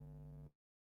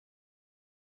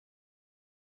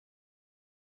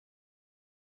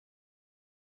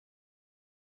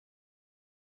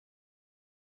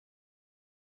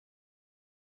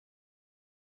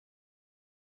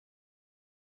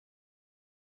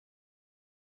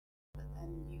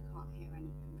then you can't hear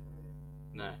anything through.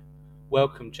 No.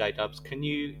 Welcome, J-Dubs. Can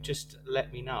you just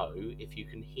let me know if you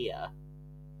can hear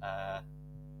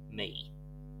me,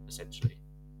 essentially?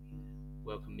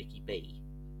 Welcome, Mickey B.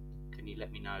 Can you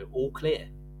let me know? All clear.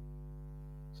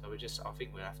 So I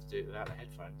think we'll have to do it without the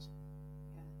headphones.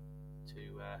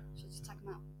 Yeah. Should just take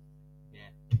them out? Yeah,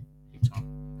 big time.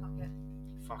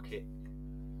 Fuck it.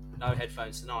 No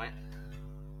headphones tonight.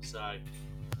 So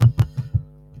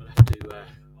we'll have to.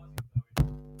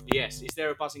 Yes, is there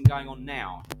a buzzing going on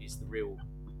now? That's the real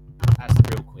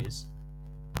quiz.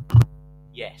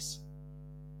 Yes.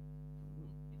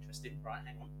 Interesting. Right,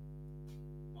 hang on.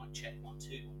 Might check 1 2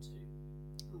 1 2.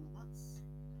 Oh, that's.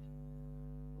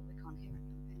 Well, we can't hear it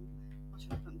anyway. Or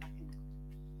should I put them back in?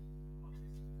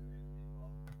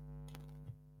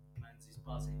 Man's is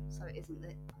buzzing. So it isn't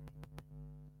lit.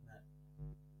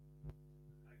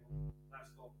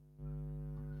 That's gone.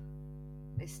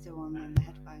 It's still on in the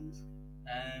headphones.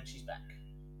 And she's back.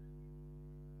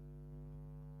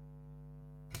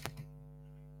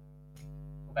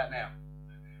 What about now?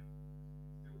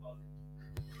 Still buzzing.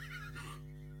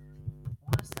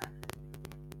 Why is that?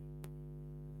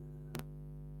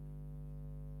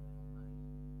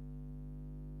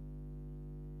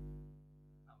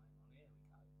 Oh, hang on, here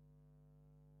we go.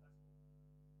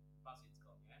 Buzzing's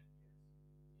gone, yeah?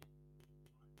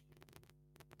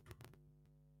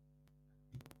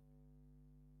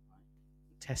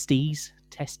 Testes.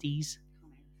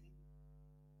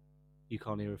 You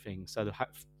can't hear a thing. So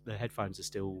the headphones are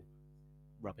still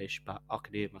rubbish, but I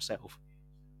can hear it myself.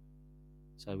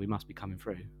 So we must be coming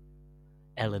through.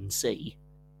 L&C.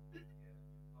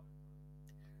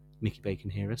 Mickey B can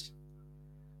hear us.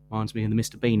 Reminds me of the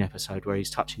Mr. Bean episode where he's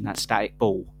touching that static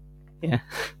ball. Yeah.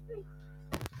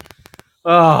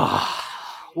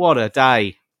 What a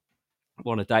day.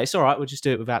 It's all right. We'll just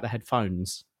do it without the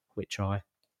headphones. Which I...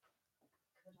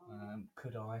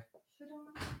 Could I?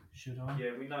 Should I? Yeah,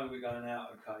 we know we're going out,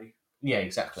 okay. Yeah,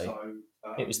 exactly. So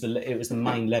It was the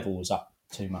main level was up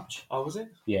too much. Oh, was it?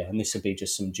 Yeah, and this would be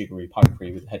just some jiggery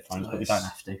pokery with the headphones, but we Nice. don't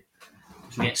have to.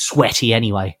 We get sweaty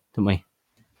anyway, don't we?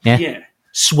 Yeah.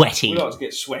 Sweaty. We like to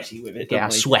get sweaty with it. Get don't our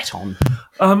we? sweat on.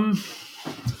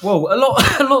 Well, a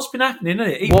lot's been happening,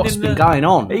 isn't it? What's been going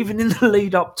on? Even in the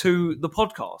lead up to the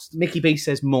podcast. Mickey B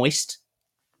says moist.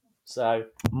 So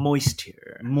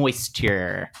Moisture.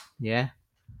 Yeah.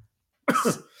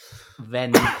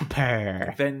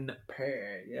 Venper.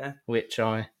 Venper, yeah. Which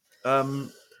I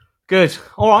Um, good.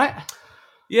 All right.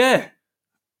 yeah.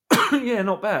 Yeah,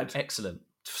 not bad. Excellent.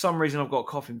 For some reason I've got a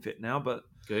coughing fit now, but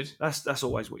Good. that's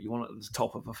always what you want at the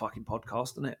top of a fucking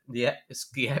podcast, isn't it? Yeah.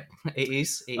 It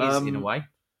is in a way.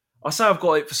 I say I've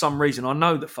got it for some reason. I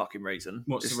know the fucking reason.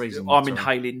 What's the reason? I'm Sorry.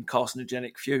 inhaling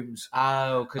carcinogenic fumes.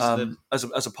 Oh, because of the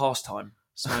as a pastime.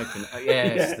 smoking.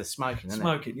 It's the smoking, isn't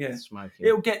Smoking, it? yeah. Smoking.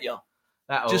 It'll get you.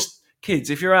 That'll, Just kids,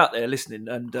 if you're out there listening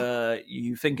and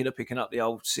you thinking of picking up the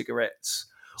old cigarettes,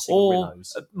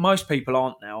 cigarillos. or most people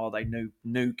aren't now, are they?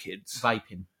 New kids.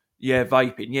 Vaping. Yeah,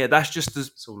 vaping. Yeah, that's just as.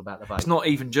 It's all about the vape. It's not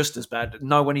even just as bad.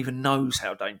 No one even knows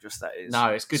how dangerous that is. No,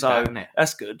 it's good, So, though, isn't it?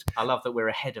 That's good. I love that we're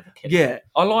ahead of the kid. Yeah,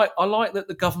 I like that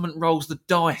the government rolls the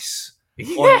dice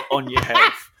Yeah. on your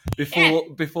health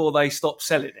before they stop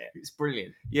selling it. It's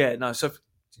brilliant. Yeah, no. So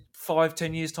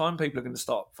 5-10 years time, people are going to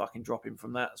start fucking dropping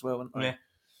from that as well, aren't they?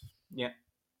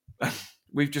 Yeah.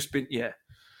 We've just been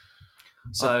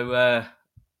So,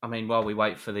 I mean, while we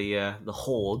wait for the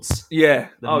hordes, the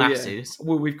masses.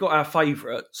 Well, we've got our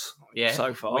favourites. yeah,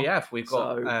 so far we have. We've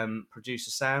got So- producer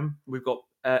Sam. We've got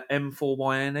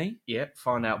M4YNE. Yeah,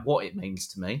 find out what it means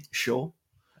to me. Sure.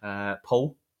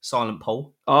 Paul, Silent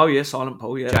Paul, Oh yeah, Silent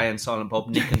Paul. Yeah. Jay and Silent Bob,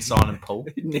 Nick and Silent Paul.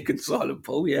 Nick and Silent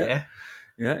Paul. Yeah. Yeah.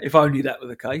 Yeah. If only that were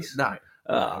the case. No,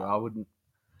 Ah. I wouldn't.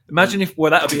 Imagine if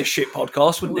that would be a shit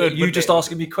podcast, wouldn't it? You Wouldn't just it?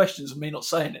 asking me questions and me not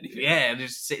saying anything. Yeah,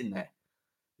 just sitting there.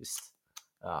 Just.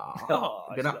 Oh,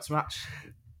 been up to much.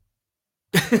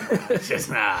 Just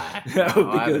That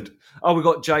would be good. Oh, we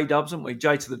got J Dubs, haven't we?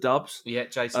 J to the Dubs. Yeah,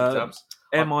 Jason Um, Dubs.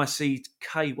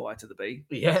 MICKY to the B.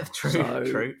 Yeah, true, So-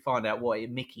 true. Find out what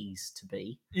it Mickey's to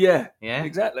be. Yeah, Yeah.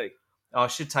 exactly. I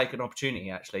should take an opportunity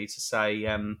actually to say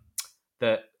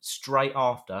that straight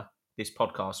after this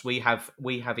podcast, we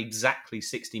have exactly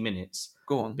 60 minutes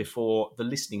Go on. before the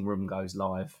listening room goes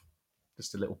live.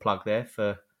 Just a little plug there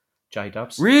for J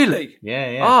Dubs. Really?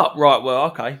 Yeah. Ah, right. Well,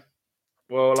 okay.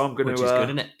 Well, I'm going Which to. is good,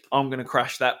 isn't it? I'm going to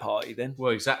crash that party then.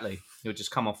 Well, exactly. You'll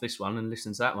just come off this one and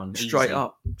listen to that one. Straight Easy.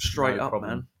 up, No problem.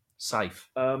 man. Safe.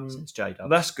 Since J Dubs.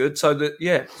 That's good. So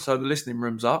the listening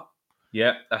room's up.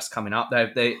 Yeah, that's coming up.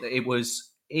 It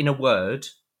was, in a word,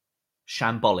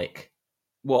 shambolic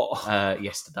What?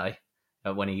 yesterday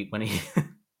when he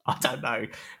I don't know.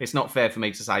 It's not fair for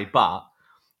me to say, but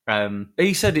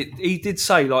He said it. He did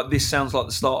say like this sounds like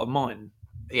the start of mine.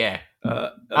 yeah.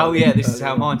 Early- This is early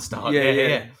how on. mine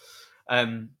started.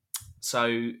 Yeah.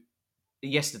 So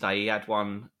yesterday he had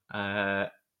one.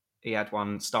 He had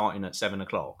one starting at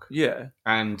 7:00, Yeah,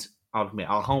 and I'll admit,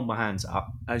 I'll hold my hands up.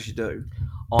 as you do.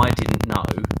 I didn't know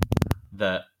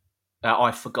that.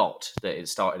 I forgot that it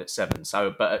started at 7.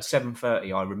 So, but at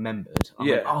 7:30, I remembered. I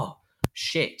went, Yeah. oh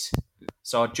shit!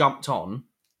 So I jumped on.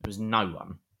 There was no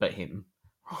one but him,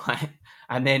 right?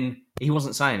 And then he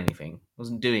wasn't saying anything,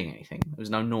 wasn't doing anything. There was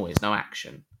no noise, no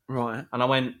action. Right. And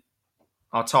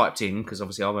I typed in, because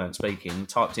obviously I weren't speaking,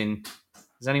 typed in,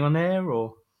 is anyone there?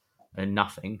 And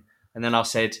nothing. And then I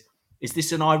said, is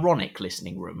this an ironic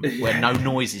listening room where no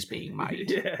noise is being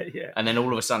made? Yeah. And then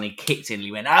all of a sudden he kicked in and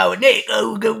he went, oh, Nick,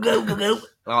 go.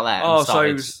 Like that. Oh, and so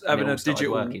he was having and it all a started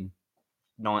digital- working.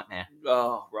 Nightmare.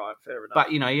 Oh, right. Fair enough.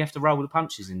 But, you have to roll with the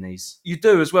punches in these. You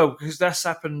do as well, because that's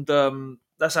happened.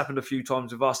 That's happened a few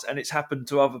times with us, and it's happened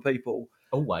to other people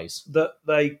Always. that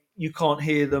you can't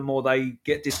hear them, or they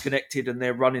get disconnected and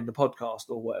they're running the podcast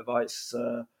or whatever. It's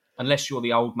Unless you're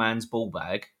the old man's ball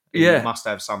bag. then Yeah. You must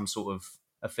have some sort of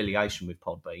affiliation with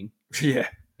Podbean. yeah.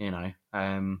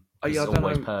 It's I don't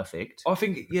always know. perfect. I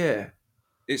think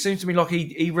it seems to me like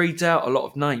he reads out a lot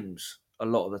of names a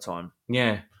lot of the time.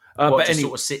 Yeah. But Just any,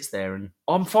 sort of sits there and...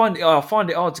 I find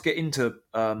it hard to get into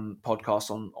podcasts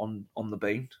on the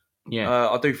Bean. Yeah.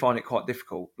 I do find it quite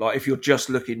difficult. Like if you're just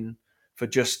looking for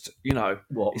just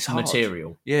What? it's hard.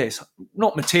 Material. Yeah, it's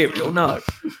not material. No,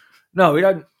 we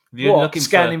don't. If you're What, looking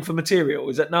scanning for material?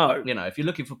 Is that no? if you're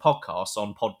looking for podcasts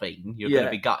on Podbean, you're Yeah. going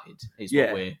to be gutted. Is Yeah.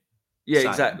 what we're... Yeah, saying.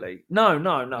 exactly. No.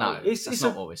 No, it's that's it's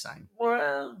not a, what we're saying.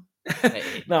 well,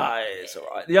 It- no, it's all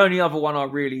right. The only other one I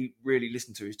really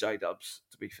listen to is J Dubs.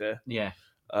 To be fair, Yeah,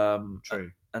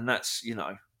 true. and that's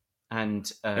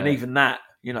And and even that,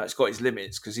 it's got its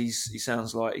limits because he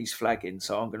sounds like he's flagging.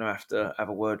 So I'm going to have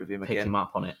a word with him pick again. him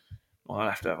up on it, I'll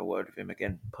have to have a word with him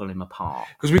again pull him apart.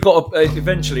 because we've got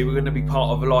eventually we're going to be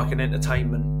part of like an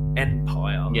entertainment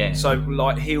empire. Yeah. So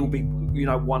like he'll be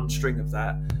one string of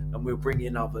that, and we'll bring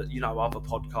in other other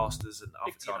podcasters and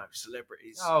Big other time.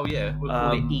 celebrities. Oh yeah, we'll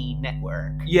call it E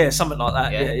Network. Yeah, something like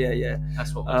that. Yeah. Yeah.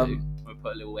 That's what we'll do. We'll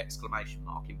put a little exclamation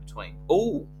mark in between.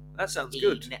 Oh, that sounds E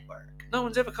good. Network. No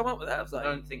one's ever come up with that, have they? I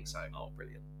don't think so. Oh,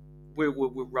 brilliant. We'll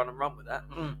run with that.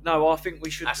 Mm. No, I think we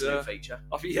should. That's a new feature.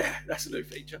 I think that's a new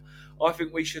feature. I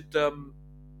think we should.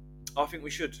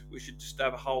 We should just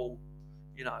have a whole,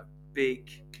 big.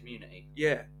 Community.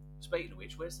 Yeah. Speaking of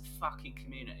which, where's the fucking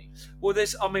community? Well,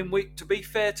 to be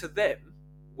fair to them,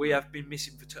 we have been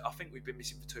missing for I think we've been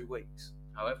missing for 2 weeks.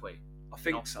 How have we? I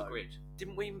think Off so. the grid.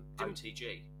 Didn't we?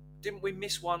 OTG. Didn't we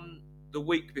miss one the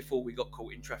week before we got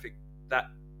caught in traffic?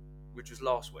 Which was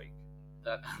last week.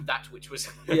 That which was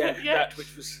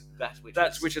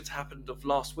That's which had happened of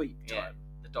last week. Yeah. Time.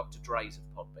 The Dr. Dre's of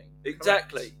Podbean.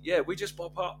 Exactly. Correct. Yeah, we just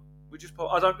pop up.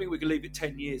 I don't think we can leave it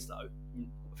 10 years though.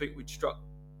 I think we'd struck.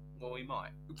 Well, we might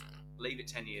leave it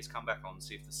 10 years, come back on,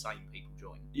 see if the same people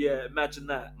join. Yeah, imagine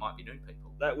that. Might be new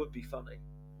people. That would be funny.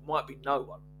 Might be no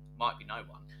one. Might be no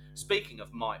one. Speaking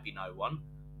of might be no one,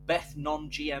 Beth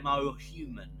Non-GMO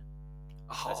Human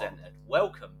has entered.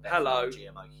 Welcome, Beth Hello.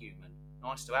 Non-GMO Human.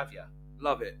 Nice to have you.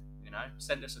 Love it.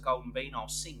 Send us a golden bean. I'll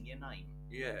sing your name.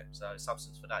 Yeah. So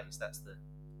Substance for Days. That's the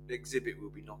Exhibit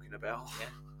we'll be knocking about.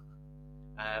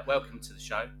 welcome to the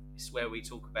show. This is where we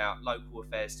talk about local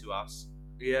affairs to us,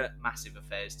 Yeah. massive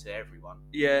affairs to everyone,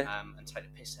 Yeah. and take the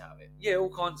piss out of it. Yeah, all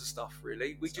kinds of stuff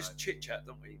really. We So- just chit chat,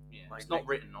 don't we? Yeah, Mainly. it's not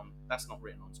written on. That's not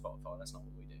written on Spotify. That's not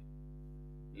what we do.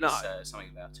 No. It's something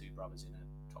about two brothers in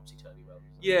a topsy-turvy world.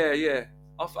 Yeah.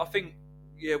 I think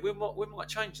we might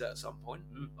change that at some point.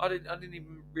 Mm. I didn't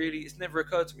even really. It's never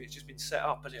occurred to me. It's just been set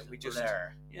up, and we just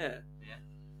Blur. yeah.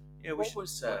 We What should,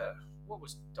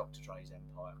 was Dr. Dre's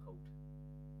empire called?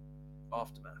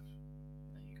 Aftermath,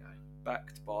 There you go.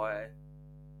 backed by.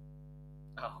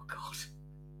 Oh God.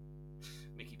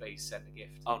 Mickey B's sent a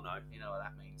gift. Oh no! You know what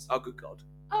that means. Oh good God!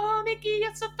 Oh Mickey,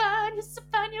 you're so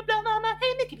fine, you blow my mind.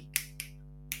 Hey Mickey B.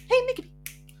 Hey Mickey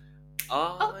B.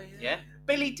 Oh Yeah.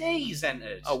 Billy D's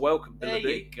entered. Oh, welcome, there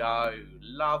Billy. you go.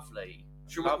 Lovely.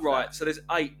 Love Right, that. so there's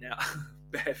 8 now.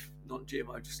 Beth,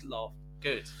 non-GMO, just laughed.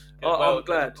 Good. Oh, I'm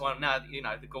glad. Well, now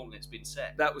the gauntlet's been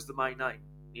set. That was the main aim.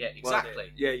 Yeah, wasn't it?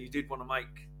 exactly. Yeah, you did want to make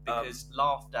Because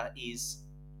laughter is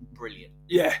brilliant.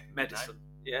 medicine.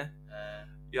 Yeah,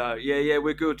 Uh, yeah.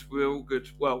 We're good. We're all good.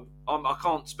 Well, I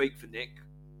can't speak for Nick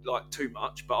like too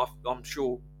much, but I'm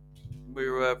sure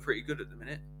we're pretty good at the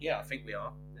minute. yeah, I think we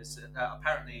are. There's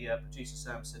apparently producer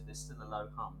Sam said there's still a low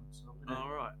hum, so I'm gonna All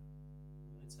right.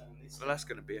 turn Well, that's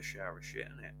going to be a shower of shit,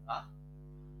 isn't it?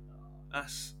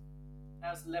 That's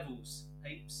How's the levels,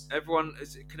 peeps? everyone.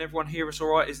 Can everyone hear us all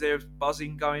right? Is there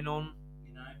buzzing going on?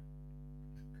 You know,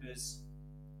 because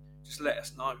Just let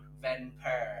us know.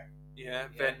 Venper. Yeah,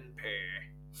 Yeah.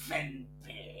 Venper.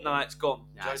 No, it's gone.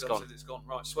 Nah, J-Dub it's gone. said it's gone.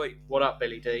 Right, sweet. What up,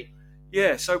 Billy D?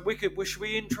 Yeah, so should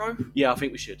we intro? Yeah, I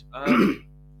think we should.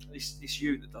 It's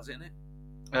you that does it, isn't it?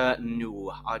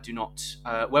 No, I do not.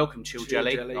 Welcome, Chill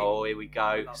Jelly. Jelly. Oh, here we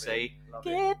go. Love See? Love it.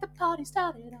 Get the party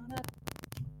started on a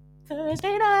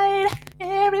Thursday night.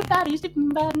 Everybody's dipping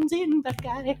buttons in the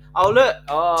sky. Oh, look.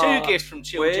 Ah, Two gifts from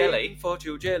Chill waiting Jelly. for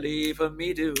Chill Jelly for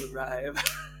me to arrive.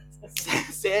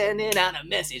 Sending out a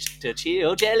message to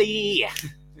Chill Jelly.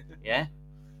 Yeah?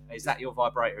 Is that your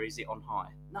vibrator? Is it on high?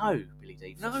 No, Billy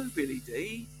D. No, Billy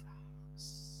D.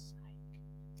 Is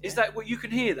Is that what you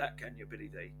can hear? That can you, Billy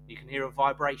D? You can hear a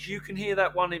vibration. You can hear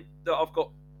that one that I've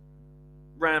got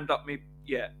rammed up me.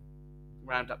 Yeah.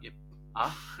 Round up your.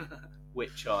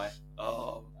 Which eye?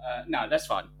 Oh. No, that's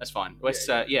fine. That's fine. Let's,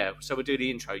 yeah, so we'll do the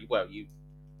intro. Well, you.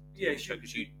 Yeah. Intro,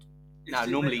 because you. it's No,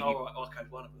 the- normally you- Oh, right, okay,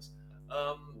 one of us.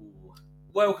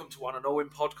 Welcome to one and all in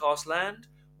podcast land.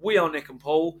 We are Nick and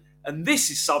Paul, and this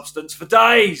is Substance for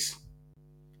Days.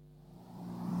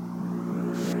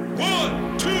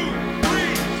 1, 2,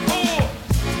 3,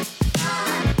 4.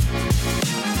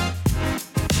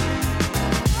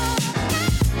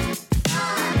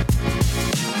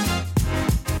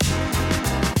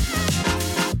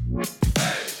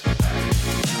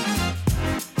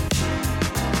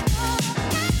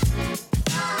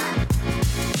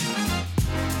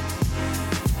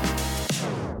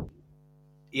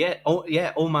 Yeah,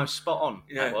 yeah, almost spot on.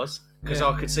 Yeah. That was. Because Yeah.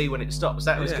 I could see when it stops.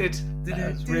 That was Yeah. good.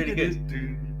 That was really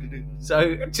good.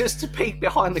 So, just to peek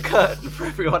behind the curtain for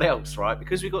everyone else, right?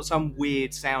 Because we got some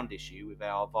weird sound issue with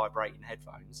our vibrating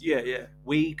headphones, Yeah.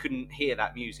 we couldn't hear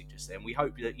that music just then. We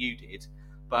hope that you did,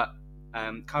 but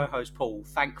co-host Paul,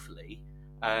 thankfully,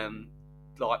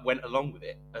 went along with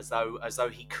it as though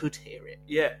he could hear it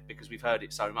Yeah. because we've heard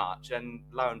it so much, and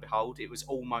lo and behold, it was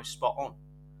almost spot on.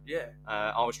 Yeah.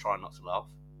 I was trying not to laugh,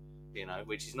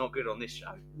 which is not good on this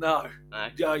show. No. No.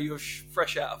 Yeah, you're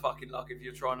fresh out of fucking luck if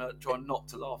you're trying not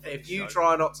to laugh. If you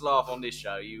try not to laugh on this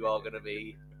show, you are going to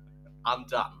be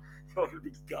undone. you're going to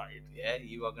be gutted. Yeah,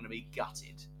 you are going to be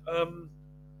gutted.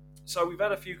 So we've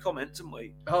had a few comments, haven't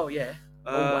we? Oh yeah,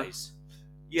 always.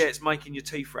 Yeah, it's making your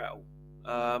teeth rattle.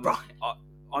 Right.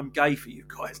 I'm gay for you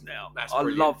guys now. That's I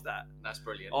brilliant. love that. That's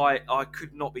brilliant. I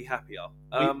could not be happier.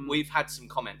 We've had some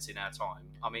comments in our time.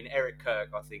 I mean, Eric Kirk,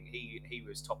 I think he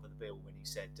was top of the bill when he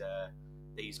said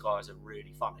these guys are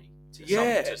really funny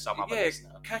to some other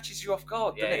listener. Catches you off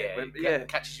guard, Yeah, doesn't yeah, it? When- it yeah.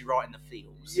 catches you right in the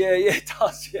feels. Yeah, it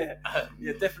does. Yeah,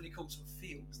 Yeah, definitely caught some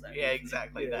feels. That yeah, evening.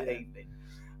 exactly. Yeah, that yeah.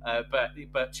 evening.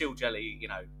 But Chill Jelly,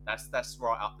 that's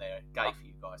right up there. Gay for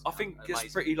you guys. I think Amazing.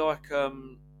 it's pretty like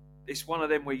it's one of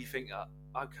them where you think,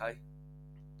 okay,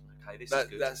 Okay, this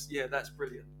is good. that's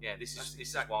brilliant. Yeah, this That's is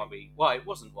exactly- why we. Well, it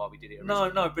wasn't why we did it. No,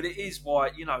 Originally. but it is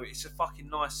why it's a fucking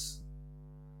nice.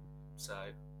 So,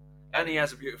 And he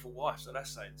has a beautiful wife, so that's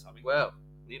saying something. well,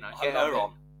 I get love her it.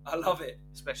 on, I love it.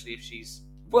 especially if she's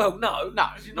Well, no, no,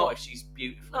 she's not if she's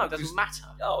beautiful. No, it doesn't 'cause- matter.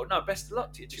 Oh no, best of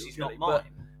luck to you, She's Chill not Jelly, mine. but-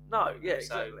 No, yeah, So,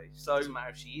 exactly. It So doesn't matter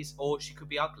if she is, or she could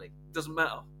be ugly. doesn't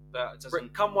matter. But it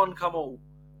doesn't. Come one, come all.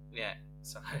 Yeah.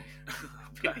 So,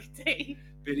 Billy D.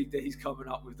 Billy D's coming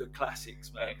up with the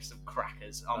classics, man. Some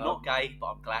crackers. I'm not gay, but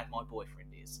I'm glad my boyfriend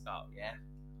is. Oh, Yeah.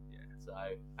 So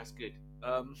that's good.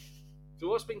 Um, So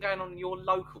what's been going on in your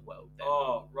local world then?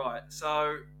 oh, right.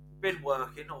 So, been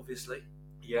working, obviously.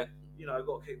 Yeah.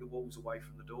 Got to keep the walls away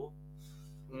from the door.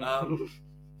 Mm.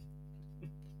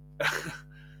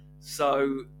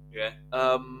 So, yeah.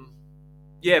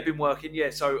 been working. Yeah,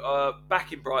 so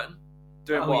back in Brighton,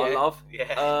 doing Oh, what I yeah. love.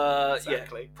 Yeah.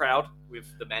 Exactly. Yeah, proud.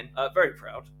 With the men. Very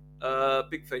proud.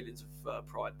 Big feelings of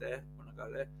pride there when I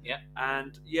go there. Yeah.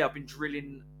 And yeah, I've been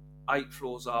drilling 8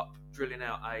 floors up, drilling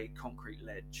out a concrete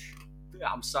ledge.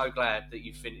 I'm so glad that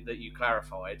you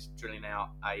clarified drilling out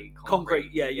a Concrete,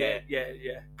 yeah.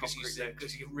 Because Concrete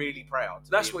ledge. you're really proud.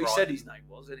 to That's be what he right. said his name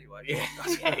was, anyway. Yeah.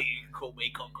 Yeah, you can call me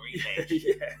Concrete Ledge.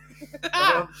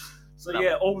 yeah. So Love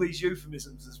yeah, all these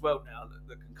euphemisms as well now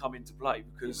that can come into play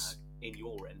because in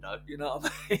your endo. you know what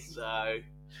I mean. So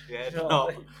yeah, You know not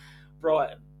what I mean?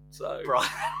 Brighton. So Brighton.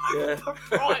 Yeah.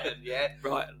 Brighton, yeah.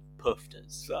 Brighton. Pufters.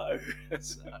 So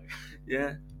So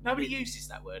yeah, nobody uses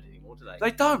that word anymore, do they?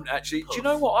 they don't actually. Do you Puff.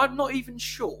 know what? I'm not even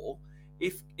sure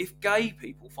if gay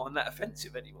people find that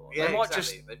offensive anymore. Yeah, they might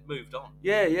exactly. They've moved on.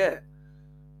 yeah.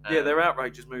 Um, Their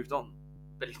outrage has moved on.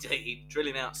 Billy D,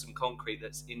 drilling out some concrete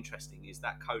that's interesting. Is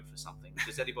that code for something?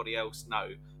 Does anybody else know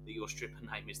that your stripper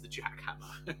name is the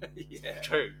Jackhammer? Yeah,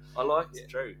 True. I like It's it.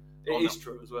 true. It On is a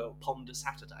true as well. Ponder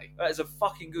Saturday. That is a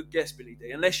fucking good guess, Billy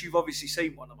D. Unless you've obviously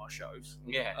seen one of my shows,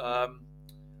 Yeah.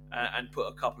 and put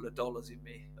a couple of dollars in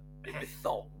me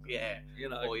thong, Yeah. you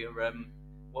know. Or your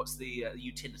what's the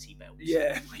utility belt?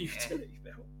 Yeah, my utility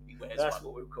belt. He wears That's one.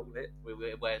 what we'll call it.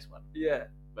 He wears one. Yeah,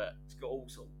 But it's got all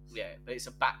sorts. yeah, but it's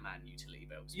a Batman utility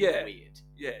belt. It's Yeah. weird.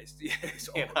 Yeah, it's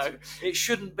You odd. know? It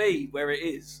shouldn't be where it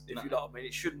is, if No. you know what I mean.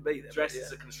 It shouldn't be there. Dressed but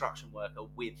as a construction worker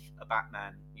with a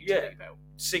Batman utility belt.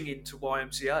 singing to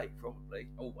YMCA, probably.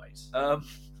 Always.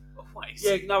 Always.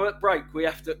 Yeah, no, at break, we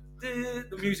have to.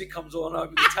 The music comes on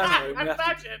over the tannery. And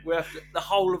we have to. The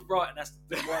whole of Brighton has to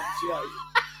do YMCA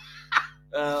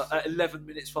at 11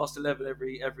 minutes past 11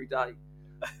 every day.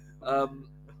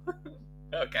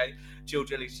 Okay. Jill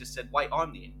Jelly's just said, wait,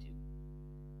 I'm the Indian.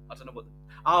 I don't know what.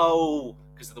 Oh,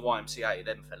 because of the YMCA,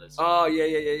 them fellas. Oh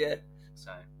yeah.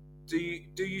 So. Do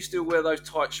you still wear those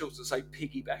tight shorts that say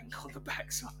piggy bank on the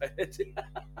backside?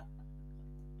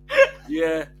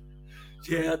 Yeah,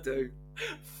 I do.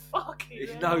 Fucking He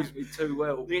hell. knows me too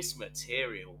well. This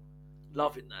material.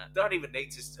 Loving that. Don't even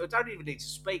need to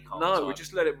speak. Half the No, time. we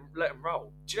just let him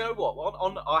roll. Do you know what?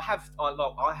 I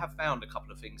have found a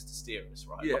couple of things to steer us,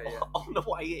 right? Yeah, But yeah. On the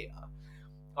way here,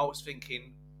 I was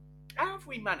thinking, how have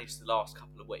we managed the last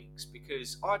couple of weeks?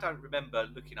 Because I don't remember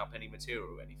looking up any material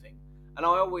or anything, and I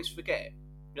always forget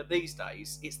that these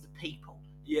days it's the people.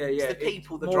 Yeah. It's the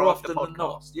people that more drive often the than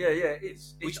not. podcast. Yeah, it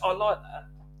is. I like that.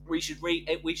 We should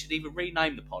either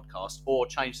rename the podcast or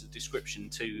change the description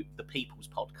to the People's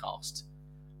Podcast,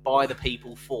 by the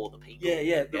people for the people.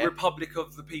 Yeah. The Yeah. Republic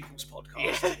of the People's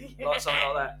podcast, like something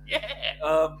like that.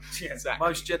 Yeah. Exactly.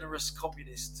 Most generous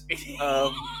communist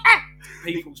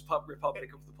People's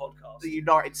Republic of the podcast. The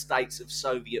United States of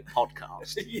Soviet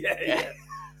Podcast. yeah.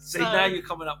 See, now you're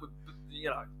coming up with,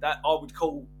 that I would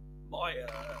call my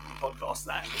podcast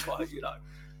that. It's like,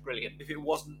 Brilliant. if it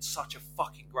wasn't such a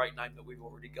fucking great name that we've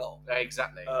already got.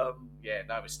 Exactly. Um, Yeah,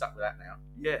 no, we're stuck with that now.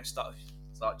 yeah, stuff.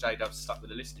 It's like J-Dub's stuck with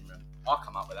the listening room. I'll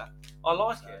come up with that. I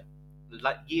like So, it.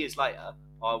 like years later,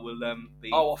 I will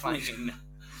be Oh, I playing.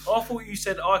 I thought you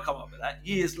said I come up with that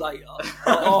years later,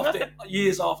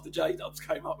 years after J-Dubs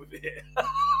came up with it.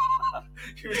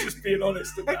 You were just being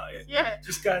honest about it. Yeah.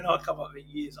 Just going, I come up with it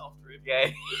years after him.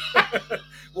 Yeah.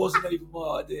 Wasn't even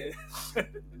my idea.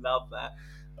 Love that.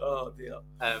 Oh dear.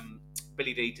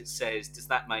 Billy D says, does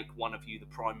that make one of you the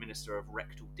Prime Minister of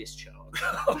Rectal Discharge?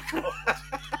 Oh, God.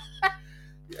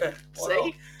 Yeah. why See?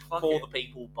 not? Fuck For it. the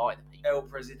people, by the people. El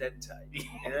Presidente.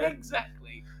 Yeah,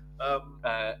 exactly.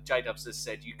 J-Dubs has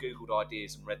said, you Googled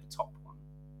ideas and read the top one.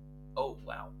 Oh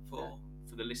wow.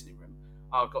 For the listening room.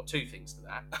 I've got two things to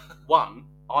that. One,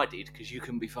 I did because you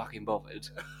couldn't be fucking bothered,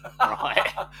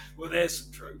 right? Well, there's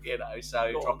some truth.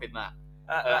 So Go on. dropping that.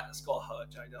 That's got to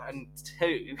hurt, J-Dubs. And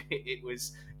two, it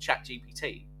was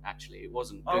ChatGPT. Actually, it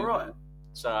wasn't. Oh, Google. right.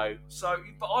 So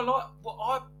But I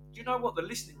like you know what, the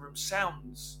listening room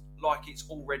sounds like it's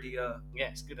already a yeah,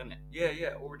 it's good, isn't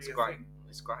it? already It's a great. thing.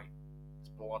 It's great. It's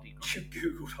bloody great.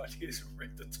 You Googled ideas and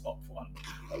read the top one.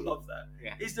 I love that.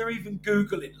 Yeah. Is there even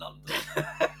Google in London?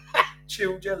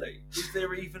 Chill Jelly. Is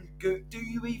there even do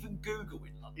you even Google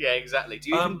in London? Yeah, exactly. Do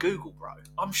you even Google, bro?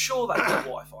 I'm sure they've got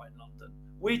Wi-Fi in London.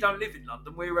 We don't live in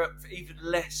London. We're even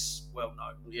less well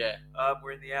known. Yeah.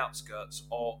 We're in the outskirts,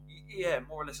 or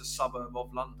more or less a suburb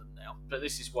of London now. But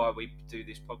this is why we do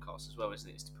this podcast as well, isn't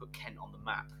it? It's to put Kent on the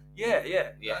map. Yeah. Yeah.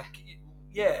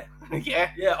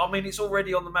 Yeah. I mean, it's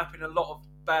already on the map in a lot of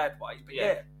bad ways, but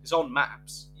yeah, It's on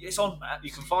maps. it's on maps.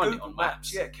 You can find it Google on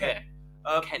maps. Yeah, Kent.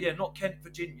 Kent. Yeah, not Kent,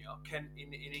 Virginia. Kent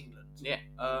in England. Yeah.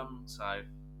 Um, So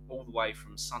all the way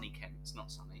from sunny Kent. It's not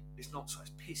sunny. it's not, so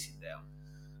it's pissing down.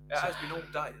 It has been all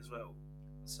day as well.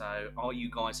 So are you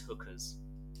guys hookers?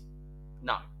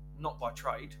 No. Not by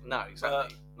trade. No,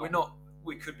 exactly. We're not.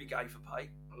 We could be gay for pay.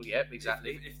 Yeah,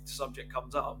 exactly. If the subject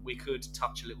comes up. We could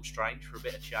touch a little strange for a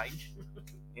bit of change.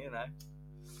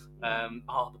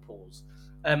 The pause.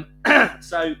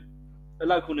 So, the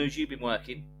local news, you've been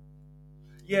working.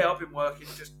 Yeah, I've been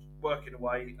just working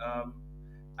away,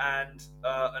 and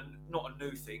not a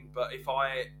new thing, but if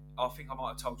I think I might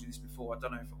have told you this before. I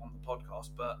don't know if on the podcast,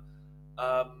 but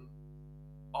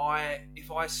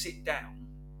if I sit down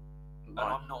and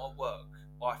I'm not at work,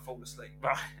 I fall asleep.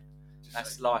 Right. Just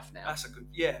That's saying. life now. That's a good.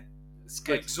 Yeah, It's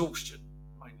good. exhaustion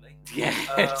mainly. Yeah,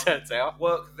 it turns out.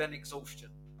 Work then exhaustion.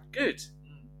 Good.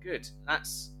 Mm. Good.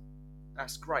 That's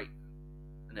great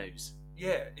news.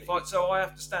 Yeah, so I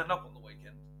have to stand up on the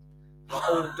weekend, like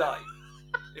all day.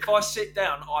 If I sit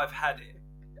down, I've had it.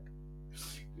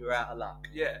 You're out of luck.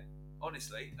 Yeah,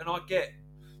 honestly. And I get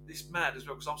this mad as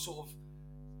well because I'm sort of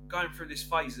going through this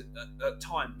phase at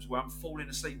times where I'm falling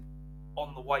asleep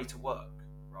on the way to work,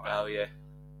 right? Oh yeah.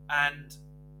 And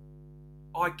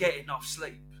I get enough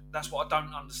sleep. That's what I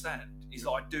don't understand, is that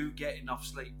I do get enough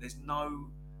sleep. There's no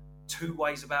two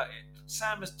ways about it.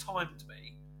 Sam has timed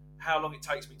me how long it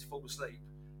takes me to fall asleep.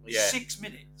 Yeah. 6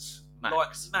 minutes. Max. Like,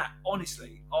 Matt,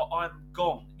 honestly, I'm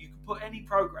gone. You can put any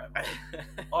program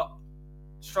on.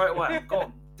 Straight away, I'm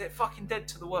gone. They're fucking dead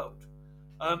to the world.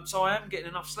 So I am getting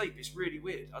enough sleep. It's really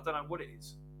weird. I don't know what it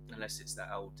is. Unless it's that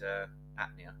old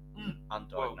apnea, Mm.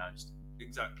 undiagnosed.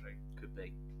 Exactly. Could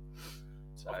be.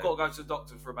 So, I've got to go to the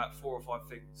doctor for about 4 or 5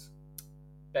 things.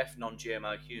 Beth,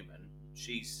 non-GMO human,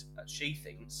 she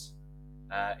thinks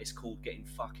it's called getting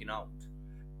fucking old.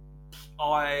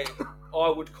 I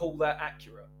would call that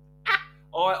accurate.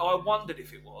 I wondered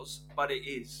if it was, but it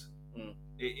is. Mm.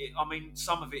 I mean,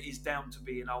 some of it is down to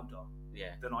being older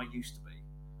Yeah. than I used to be.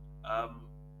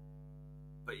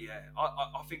 But yeah,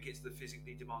 I think it's the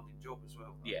physically demanding job as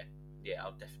well. Though. Yeah. Yeah,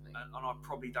 I'll definitely. And I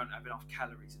probably don't have enough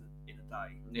calories in a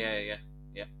day.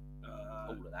 Yeah. All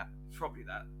All of that. Probably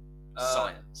that.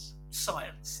 Science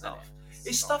stuff.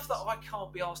 It's stuff that I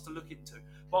can't be asked to look into.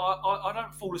 But I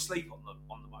don't fall asleep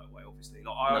on the motorway. Obviously,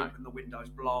 like I No. open the windows,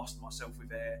 blast myself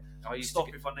with air, I used stop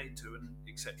to if I need to, and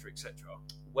etc.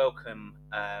 welcome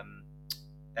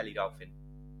Ellie Dolphin.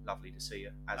 Lovely to see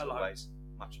you as Hello. always.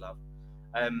 Much love.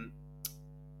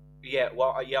 Yeah,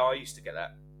 well, I used to get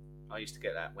that. I used to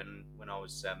get that when I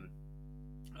was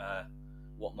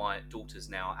what my daughters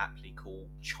now aptly call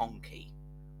chonky.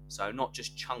 So not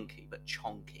just chunky, but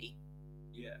chonky.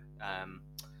 Yeah.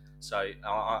 So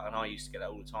I used to get that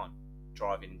all the time,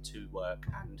 driving to work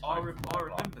and I home from work,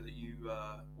 like, remember that you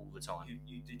all the time.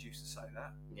 you did used to say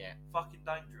that. Yeah, Fucking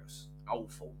dangerous.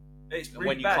 awful. It's And really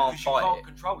when you bad can't because you fight can't it.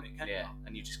 control it, can Yeah, you?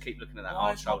 and you just keep looking at that Why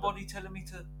hard is my shoulder. body telling me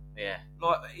to? Yeah,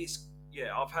 Like it's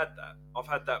I've had that. I've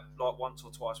had that like once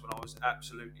or twice when I was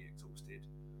absolutely exhausted.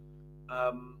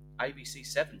 ABC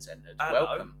 7's entered. Hello.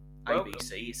 Welcome. Welcome.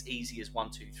 ABC. It's easy as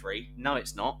 1, 2, 3. No,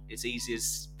 it's not. It's easy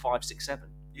as 5, 6, 7.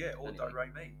 Yeah, or Anyway. do re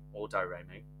mi. Or do re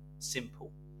mi.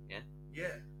 Simple. Yeah.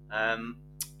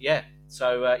 Yeah.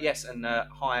 So yes, and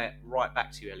hi, right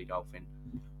back to you, Ellie Dolphin.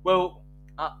 Well,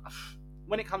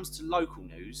 when it comes to local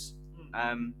news,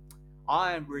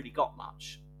 I haven't really got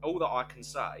much. All that I can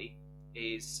say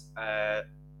is, and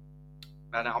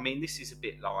I mean, this is a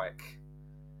bit like,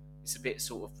 it's a bit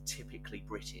sort of typically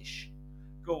British,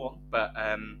 Go on. but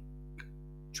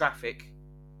traffic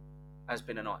has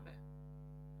been a nightmare.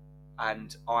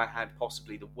 And I had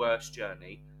possibly the worst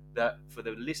journey that, for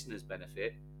the listeners'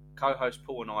 benefit, co-host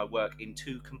Paul and I work in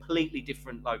 2 completely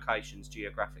different locations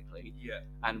geographically, Yeah.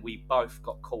 and we both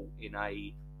got caught in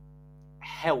a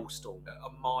hellstorm, A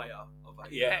mire of a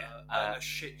a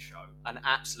shit show. an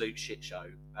absolute shit show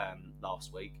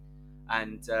last week.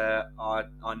 And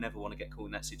I never want to get caught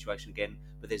in that situation again,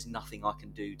 but there's nothing I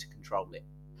can do to control it.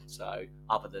 So,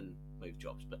 other than move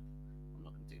jobs, but I'm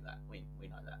not going to do that. We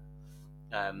know that.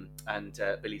 And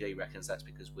Billy D reckons that's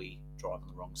because we drive on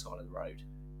the wrong side of the road.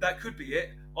 That could be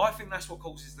it. I think that's what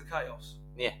causes the chaos.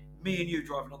 Yeah. Me and you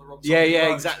driving on the wrong side. Yeah, of the yeah,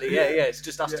 road. exactly. Yeah, yeah. It's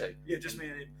just us two. Yeah, just me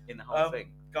and him. In the whole Um,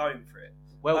 thing. Going for it.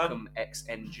 Welcome,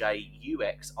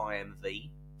 XNJUXIMV.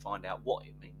 Find out what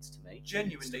it means to me.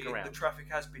 Genuinely, Stick around. the traffic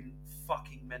has been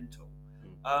fucking mental.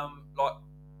 Mm. Like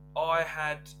I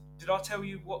had. Did I tell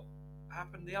you what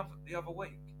happened the other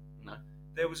week? No.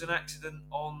 There was an accident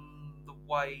on the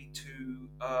way to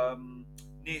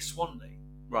near Swanley.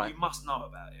 Right. You must know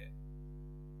about it.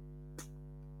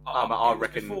 I it was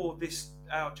reckon- before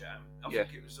our jam. I Yeah.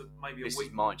 think it was maybe a This week.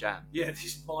 is my jam. Yeah, this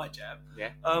is my jam.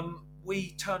 Yeah.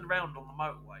 We turned around on the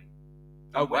motorway.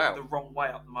 Oh, and went wow. the wrong way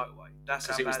up the motorway. That's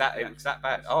how Because it was bad that. It was that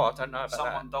bad. Oh, I don't know about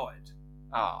Someone died,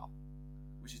 that. Oh,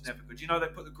 which is never good. You know they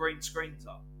put the green screens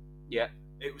up. yeah.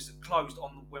 It was closed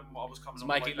on when I was coming. To on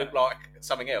the make way it look back. like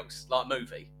something else, like a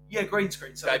movie. Yeah, green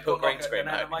screen. So They they've put got green like screen, an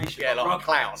no. animation. Yeah, like a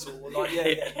Rugrats clown. Or like,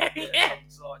 yeah.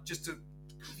 Something like, just to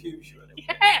confuse you a little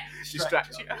bit.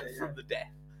 Distract you Yeah. from the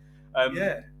death.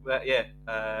 Yeah. But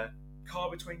yeah.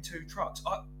 Car between 2 trucks.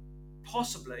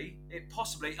 Possibly.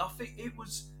 I think it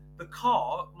was the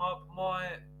car.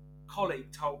 My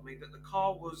colleague told me that the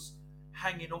car was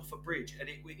hanging off a bridge, and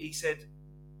he said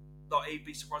that he'd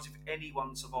be surprised if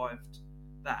anyone survived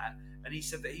that. And he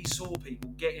said that he saw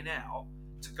people getting out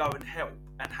to go and help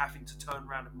and having to turn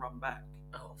around and run back.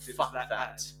 Oh, It was fuck that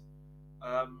that.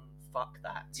 bad. Fuck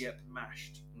that. Yep,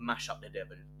 mashed. Mash up the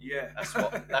devil. Yeah, That's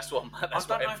what. That's what. I That's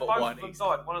don't what know if M41 both of them is.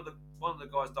 died. One of the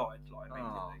guys died like immediately.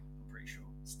 Oh. I'm pretty sure.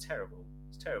 It's terrible.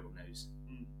 It's terrible news.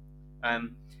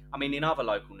 Mm. I mean, in other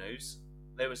local news,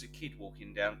 there was a kid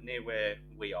walking down near where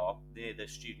we are, near the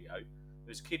studio. There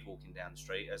was a kid walking down the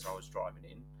street as I was driving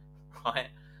in, right?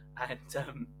 And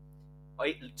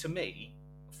to me,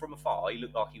 from afar, he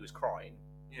looked like he was crying.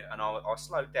 Yeah. And I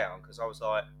slowed down because I was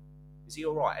like, is he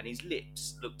all right? And his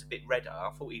lips looked a bit redder. I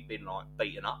thought he'd been like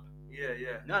beaten up. Yeah.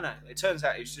 No. It turns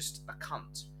out he was just a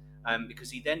cunt.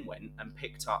 Because he then went and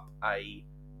picked up a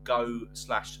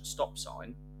go/stop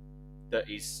sign that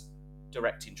is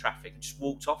directing traffic and just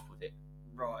walked off with it.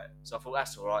 Right. So I thought,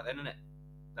 that's all right then, isn't it?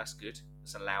 That's good.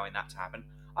 That's allowing that to happen.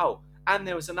 Oh, and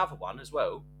there was another one as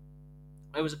well.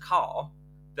 There was a car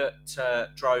that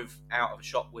drove out of a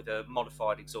shop with a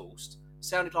modified exhaust.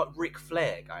 Sounded like Ric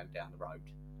Flair going down the road.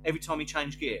 Every time he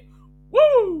changed gear.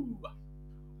 Woo!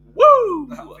 Woo!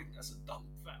 I think that's a dump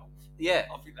valve. Yeah.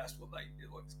 I think that's what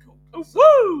it's called.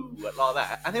 Woo! Like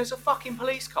that. And there was a fucking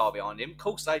police car behind him. Of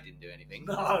course, they didn't do anything.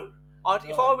 No.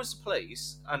 If I was the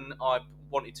police and I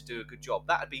wanted to do a good job,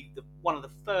 that'd be one of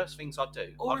the first things I'd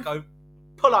do. Or I'd go,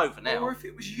 pull over now. Or if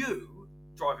it was you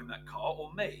driving that car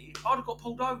or me, I'd have got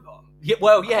pulled over. Yeah,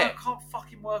 well, yeah. I can't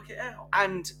fucking work it out.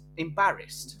 And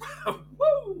embarrassed.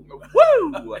 Woo!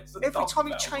 Woo! That's a Every dump time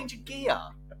you valve. change a gear.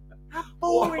 How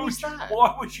Why boring would is you- that?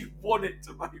 Why would you want it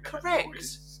to make that Correct.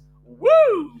 noise?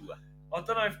 Woo! I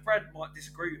don't know if Brad might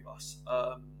disagree with us,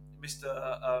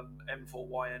 Mr.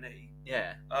 M4YNE.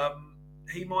 Yeah.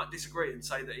 He might disagree and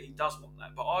say that he does want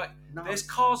that, but No. there's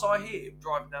cars I hear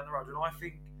driving down the road, and I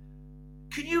think,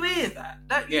 can you hear that?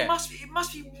 Yeah. It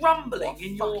must be rumbling What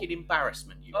in fucking your.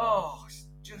 embarrassment you are. Oh, it's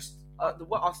just.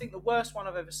 I think the worst one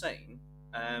I've ever seen.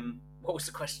 What was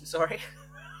the question? Sorry.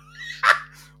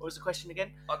 What was the question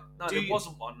again? No, Do there you-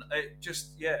 wasn't one. It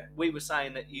just, yeah. We were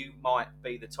saying that you might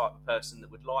be the type of person that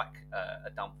would like a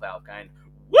dump valve going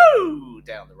woo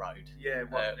down the road. Yeah,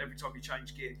 well, every time you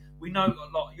change gear, we know a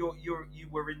lot. You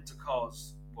were into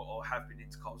cars, or have been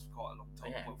into cars for quite a long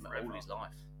time. Yeah, well, forever. all his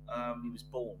life. He was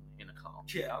born in a car.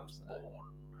 Yeah, I was born.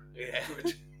 Yeah.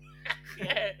 Good.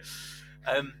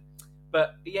 yeah.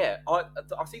 But yeah,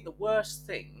 I think the worst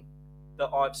thing that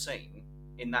I've seen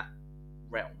in that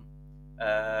realm.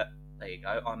 There you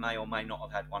go. I may or may not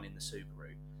have had one in the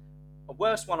Subaru. The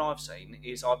worst one I've seen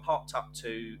is I parked up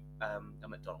to a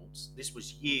McDonald's. This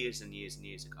was years and years and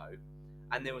years ago,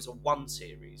 and there was a 1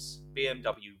 Series,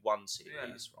 BMW 1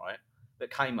 Series, right, that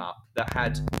came up that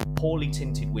had poorly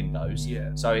tinted windows.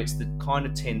 Yeah. So it's the kind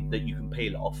of tint that you can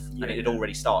peel off, and it had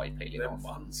already started peeling Them off.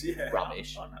 ones, yeah.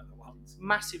 Rubbish. I know the ones.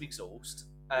 Massive exhaust,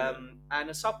 and a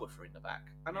subwoofer in the back.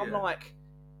 And I'm Yeah. like,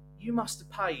 you must have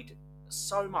paid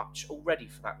so much already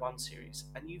for that 1 Series,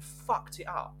 and you fucked it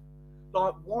up.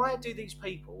 Like, why do these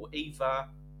people either,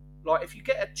 like, if you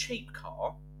get a cheap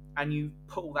car and you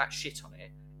put all that shit on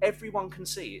it, everyone can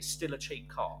see it's still a cheap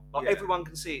car. Like, Yeah. everyone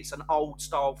can see it's an old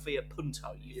style Fiat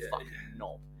Punto, you Yeah, fucking yeah.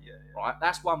 knob. Yeah. Right?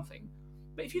 That's one thing.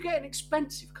 But if you get an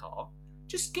expensive car,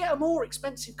 just get a more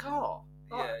expensive car.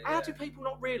 Like, Yeah, how yeah. do people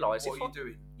not realise What if are I, you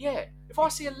doing? yeah, if I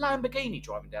see a Lamborghini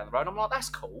driving down the road, I'm like, that's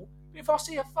cool. But if I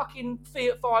see a fucking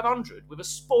Fiat 500 with a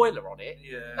spoiler on it,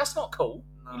 Yeah. that's not cool.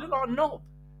 No. You look like a knob.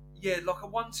 Yeah, like a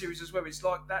 1 Series as well. It's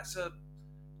like that's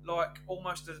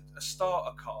almost a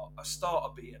starter car, a starter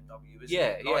BMW, isn't Yeah,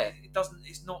 it? Like, It doesn't.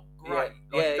 It's not great. Like,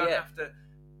 yeah, you don't yeah. have to.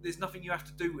 There's nothing you have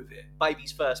to do with it.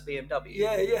 Baby's first BMW.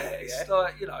 Yeah. It's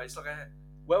like it's like a.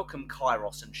 Welcome,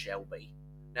 Kairos and Shelby.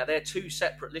 Now, they're 2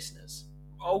 separate listeners,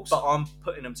 Also, but I'm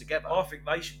putting them together. I think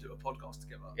they should do a podcast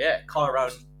together. Yeah, Cairo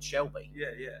and Shelby.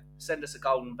 Yeah. Send us a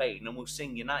golden bean and we'll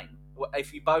sing your name. Well,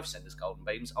 if you both send us golden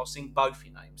beans, I'll sing both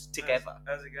your names together.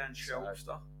 How's it going,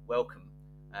 Shelster? Welcome.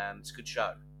 It's a good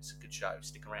show. It's a good show.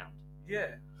 Stick around.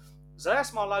 Yeah. So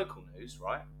that's my local news,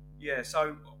 right? Yeah.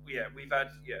 So we've had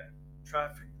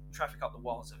traffic up the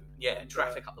wazoo. Yeah, And,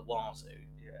 traffic up the wazoo.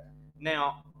 Yeah.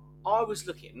 Now, I was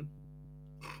looking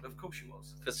Of course you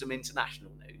was. for some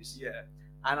international news. Yeah.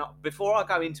 And before I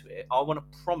go into it, I want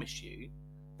to promise you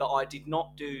that I did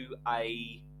not do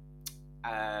a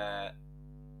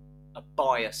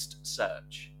biased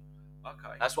search.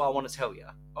 Okay. That's what I want to tell you.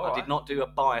 I All did right. not do a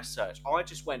biased search. I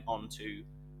just went on to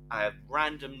a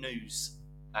random news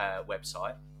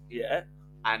website, Yeah.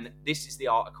 and this is the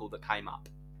article that came up.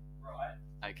 Right.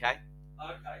 Okay?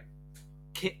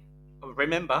 Okay.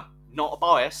 Remember, not a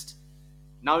biased,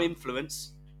 no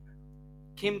influence.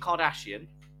 Kim Kardashian,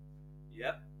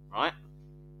 Yep. right,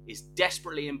 is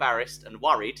desperately embarrassed and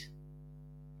worried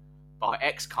by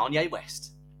ex-Kanye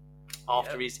West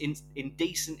after his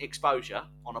indecent exposure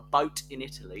on a boat in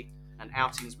Italy and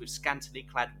outings with scantily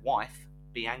clad wife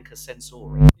Bianca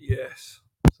Censori. Yes.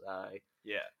 So,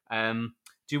 Yeah.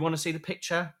 do you want to see the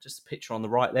picture? Just the picture on the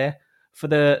right there. for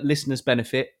the listeners'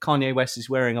 benefit, Kanye West is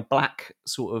wearing a black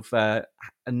sort of a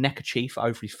neckerchief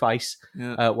over his face,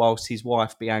 whilst his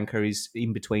wife Bianca is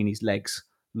in between his legs,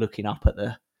 looking up at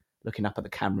the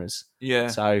cameras. Yeah.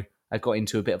 So they got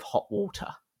into a bit of hot water.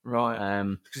 Right.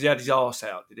 Because he had his arse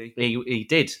out, did he? He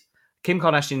did. Kim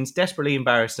Kardashian's desperately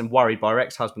embarrassed and worried by her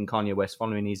ex-husband Kanye West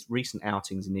following his recent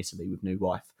outings in Italy with new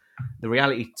wife. The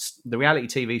reality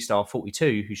TV star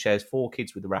 42, who shares 4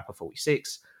 kids with the rapper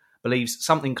 46, believes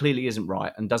something clearly isn't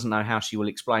right and doesn't know how she will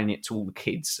explain it to all the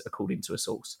kids, according to a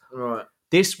source. Right.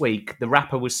 This week, the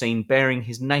rapper was seen baring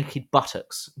his naked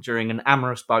buttocks during an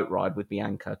amorous boat ride with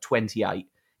Bianca, 28,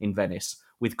 in Venice,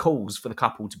 with calls for the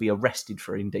couple to be arrested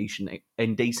for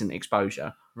indecent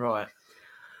exposure. Right.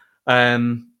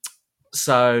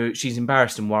 So she's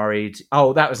embarrassed and worried.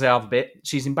 Oh, that was the other bit.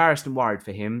 She's embarrassed and worried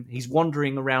for him. He's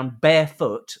wandering around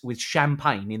barefoot with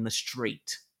champagne in the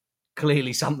street.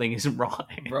 Clearly something isn't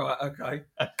right. Right, okay.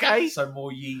 Okay? So more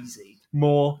Yeezy.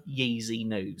 More Yeezy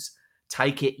news.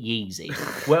 Take it Yeezy.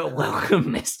 Well,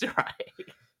 welcome, Mr.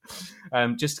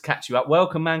 A. Just to catch you up.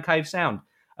 Welcome, Man Cave Sound.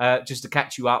 Just to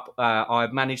catch you up,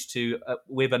 I've managed to,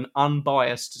 with an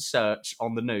unbiased search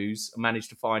on the news, managed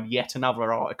to find yet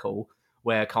another article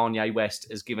where Kanye West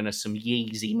has given us some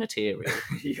Yeezy material.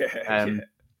 Yeah.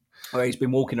 Where he's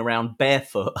been walking around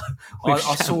barefoot. I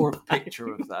saw a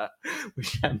picture of that. With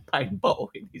champagne bottle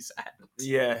in his hand.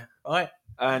 Yeah. Right?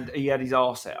 And he had his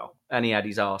arse out. And he had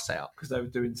his arse out. Because they were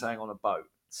doing something on a boat.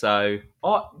 So,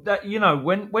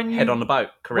 when you... head on the boat,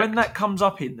 correct. When that comes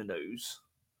up in the news...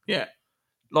 Yeah.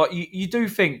 Like, you do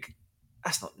think,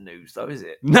 that's not news though, is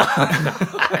it? No.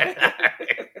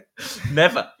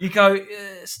 Never. You go,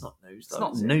 it's not news though.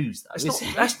 It's not news though, It's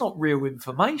not, that's not real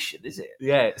information, is it?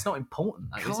 Yeah, it's not important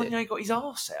though, is it? Kanye got his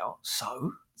arse out,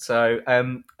 so... So,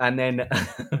 and then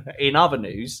in other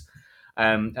news,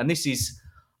 and this is,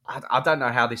 I don't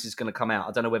know how this is going to come out.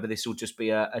 I don't know whether this will just be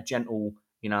a gentle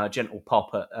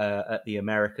pop at the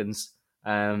Americans,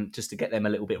 just to get them a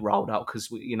little bit rolled up because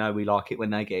we like it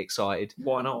when they get excited.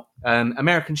 Why not?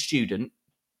 American student.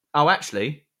 Oh,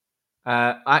 actually,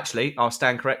 I'll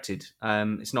stand corrected.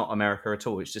 It's not America at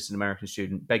all. It's just an American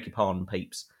student. Beg your pardon,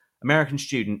 peeps. American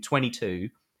student, 22,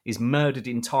 is murdered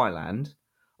in Thailand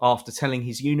after telling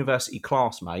his university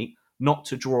classmate not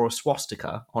to draw a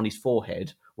swastika on his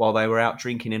forehead while they were out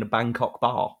drinking in a Bangkok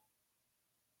bar.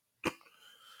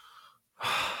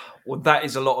 Well, that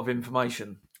is a lot of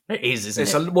information. It is, isn't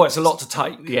it's it? It's a lot to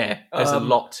take. Yeah, there's a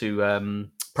lot to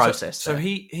process. So there.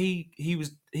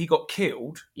 he got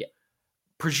killed. Yeah.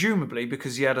 Presumably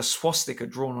because he had a swastika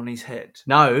drawn on his head.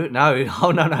 No.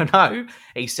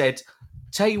 He said,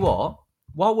 "Tell you what,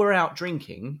 while we're out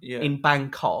drinking in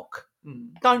Bangkok,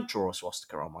 don't draw a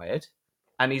swastika on my head."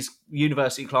 And his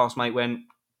university classmate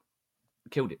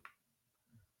killed it.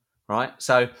 Right?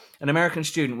 So, an American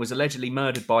student was allegedly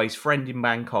murdered by his friend in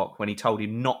Bangkok when he told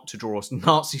him not to draw a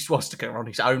Nazi swastika on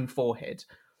his own forehead.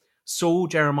 Saul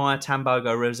Jeremiah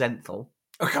Tambogo Rosenthal,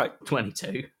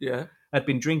 22, had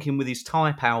been drinking with his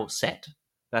Thai pal Set.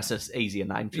 That's an easier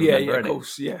name to remember, of isn't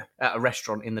course, it? At a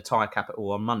restaurant in the Thai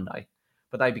capital on Monday.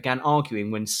 But they began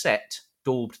arguing when Set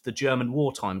daubed the German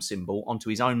wartime symbol onto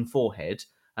his own forehead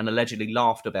and allegedly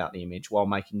laughed about the image while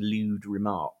making lewd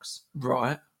remarks.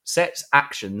 Right. Set's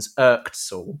actions irked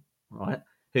Saul, right?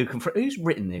 Who's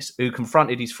written this? Who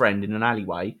confronted his friend in an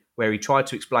alleyway where he tried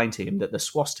to explain to him that the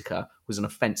swastika was an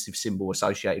offensive symbol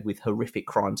associated with horrific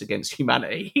crimes against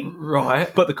humanity.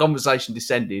 Right. But the conversation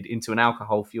descended into an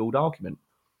alcohol-fueled argument.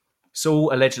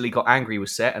 Saul allegedly got angry with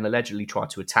Set and allegedly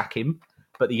tried to attack him,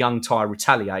 but the young Thai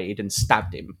retaliated and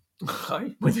stabbed him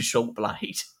with a short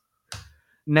blade.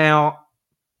 Now,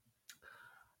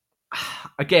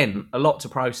 again, a lot to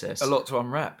process. A lot to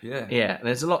unwrap, yeah. Yeah,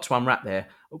 there's a lot to unwrap there.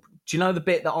 Do you know the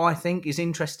bit that I think is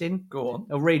interesting? Go on.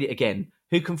 I'll read it again.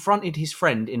 Who confronted his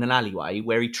friend in an alleyway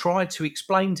where he tried to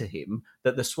explain to him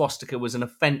that the swastika was an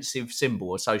offensive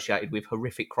symbol associated with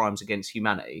horrific crimes against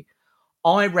humanity.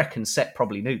 I reckon Set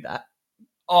probably knew that.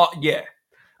 Yeah.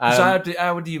 So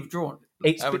how would he have drawn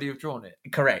it? How would he have drawn it?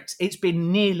 Correct. It's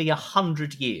been nearly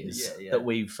 100 years that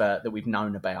we've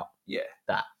known about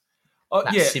that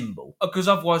symbol. Because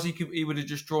otherwise he would have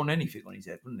just drawn anything on his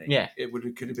head, wouldn't he? Yeah.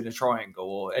 Could have been a triangle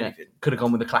or anything. Could have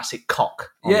gone with the classic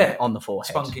cock on the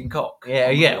forehead. Spunking cock.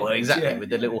 Yeah, well, exactly, with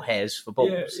the little hairs for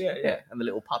balls. Yeah. And the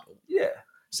little puddle. Yeah.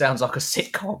 Sounds like a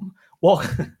sitcom. What?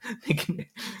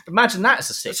 Imagine that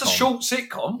as a sitcom. It's a short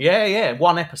sitcom. Yeah,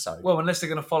 one episode. Well, unless they're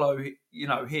going to follow,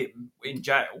 him in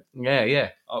jail. Yeah.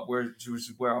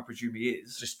 Where I presume he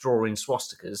is. Just drawing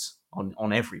swastikas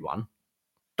on everyone.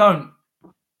 Don't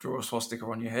draw a swastika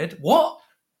on your head. What?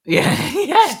 Yeah.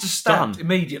 Just stabbed.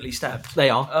 Immediately stabbed. They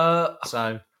are.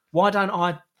 So Why don't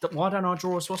I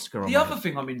draw a swastika on The my other head?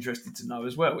 thing I'm interested to know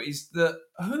as well is that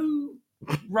who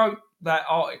wrote that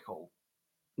article?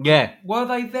 Yeah, Were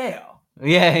they there?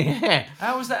 yeah.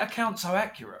 How is that account so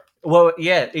accurate? Well,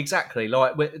 yeah, exactly.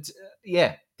 Like,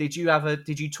 yeah. Did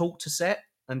you talk to Set,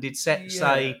 and did Set Yeah.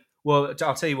 say? Well,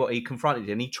 I'll tell you what. He confronted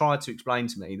you, and he tried to explain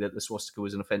to me that the swastika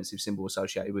was an offensive symbol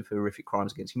associated with horrific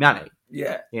crimes against humanity.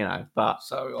 Yeah. You know, but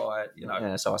So I,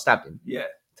 yeah, so I stabbed him. yeah,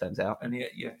 Turns out. and he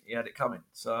had it coming.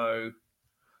 So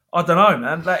I don't know,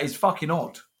 man. That is fucking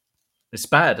odd. It's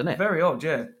bad, isn't it? Very odd.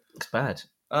 Yeah. It's bad.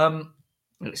 Um.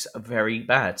 It's very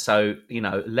bad. So,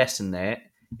 lesson there.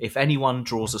 If anyone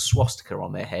draws a swastika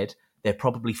on their head, they're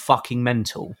probably fucking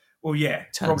mental. Well, yeah.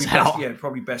 Turns Probably out. best,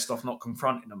 probably best off not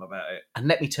confronting them about it. And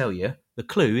let me tell you, the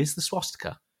clue is the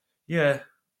swastika. Yeah.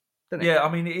 Doesn't it? Yeah. I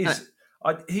mean, it is.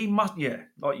 He must. Yeah.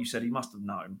 Like you said, he must have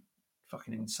known.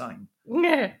 Fucking insane.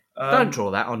 Yeah. Don't draw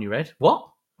that on your head. What?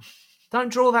 Don't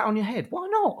draw that on your head. Why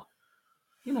not?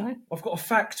 I've got a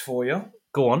fact for you.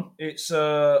 Go on. It's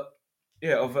of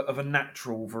a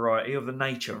natural variety, of the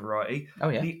nature variety. Oh,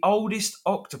 yeah. The oldest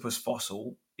octopus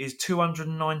fossil is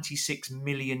 296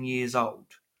 million years old,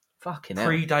 Fucking hell.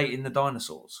 predating the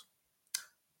dinosaurs.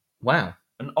 Wow.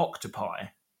 An octopi,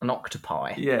 An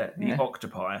octopi. the Yeah.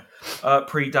 octopi,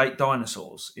 predate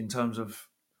dinosaurs in terms of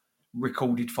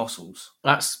recorded fossils.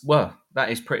 That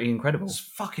is pretty incredible. It's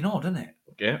fucking odd, isn't it?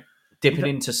 Yeah. Dipping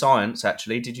into science,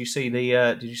 actually. Did you see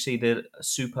the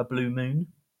super blue moon?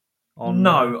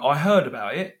 No, I heard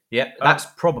about it. Yeah, that's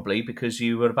probably because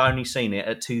you would have only seen it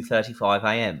at 2:35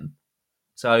 a.m.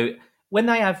 So when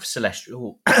they have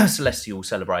celestial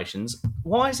celebrations,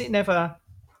 why is it never,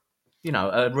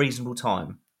 a reasonable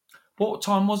time? What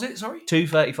time was it? Sorry.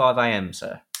 2:35 a.m.,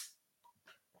 sir.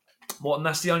 What? And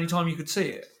that's the only time you could see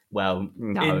it. Well,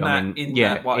 no, In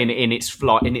that way. in its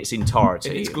entirety, In its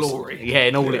It was- glory. yeah,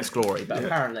 in all Yeah. its glory. But Yeah.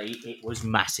 apparently, it was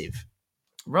massive.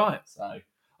 Right. So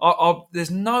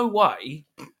There's no way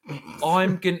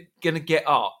I'm gonna get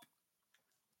up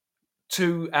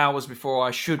 2 hours before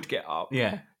I should get up.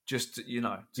 yeah, Just to you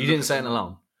look didn't at set an the-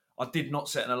 alarm. I did not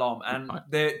set an alarm, and Right.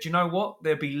 do you know what?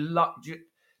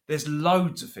 There's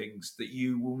loads of things that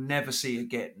you will never see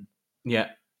again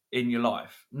Yeah, in your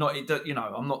life.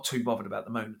 I'm not too bothered about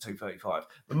the moon at 2:35.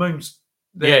 The moon's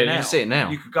there Yeah, now. you can see it now.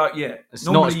 You could go. Yeah, It's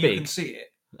not normally as you big. can see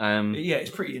it. yeah. Yeah,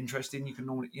 it's pretty interesting. You can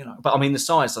normally, But I mean, the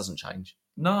size doesn't change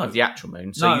no, of the actual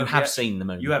moon, so No, you have yeah, seen the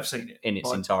moon. you have seen it in its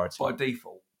by- entirety. by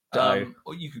default. So-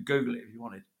 Or you could Google it if you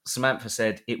wanted. Samantha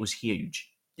said it was huge.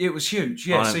 It was huge.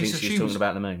 I Yeah, don't see, think so she was she talking was.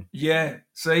 about the moon. Yeah,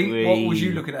 see, what was you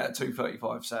Wee. looking at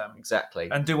 2:35, Sam? Exactly.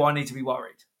 And do I need to be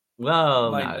worried?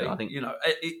 Well, Mainly, no, I think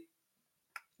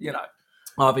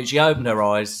I think she opened her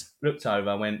eyes, looked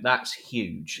over, went, "That's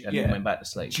huge," and then Yeah. went back to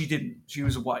sleep. she didn't. She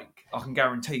was awake. I can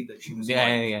guarantee that she was Yeah,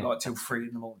 awake, yeah. like till 3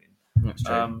 in the morning. That's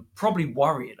true. Probably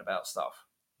worrying about stuff.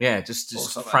 Yeah, just Or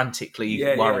something. frantically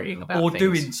Yeah, worrying about or things.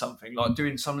 doing something, like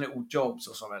doing some little jobs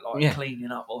or something, like Yeah.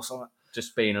 cleaning up or something.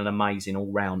 Just being an amazing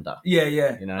all-rounder. Yeah,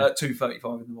 You know? at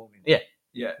 2:35 in the morning. Yeah.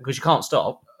 Yeah. Because you can't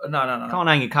stop. No. You can't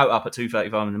hang your coat up at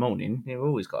 2:35 in the morning. You've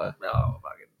always got Oh,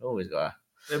 fucking. to.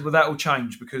 But that will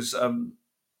change because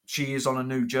she is on a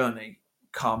new journey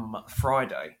come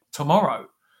Friday. Tomorrow,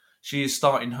 she is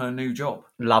starting her new job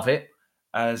Love it.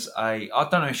 as I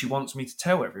don't know if she wants me to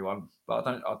tell everyone, but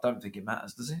I don't think it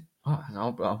matters, does it?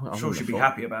 I'm sure she'll be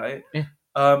happy about it. Yeah.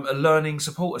 A learning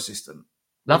support assistant,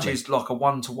 Lovely. which is like a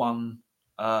one-to-one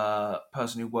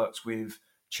person who works with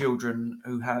children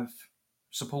who have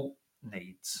support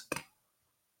needs.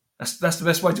 That's the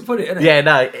best way to put it, isn't it? Yeah,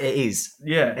 no, it is.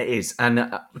 Yeah. It is.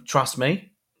 And trust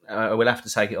me, we'll have to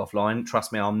take it offline.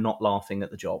 Trust me, I'm not laughing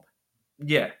at the job.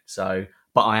 Yeah. So,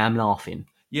 but I am laughing.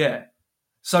 Yeah.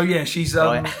 So yeah, she's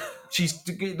Right. she's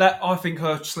that. I think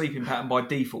her sleeping pattern by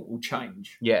default will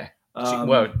change. Yeah.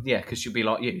 Um, because she'll be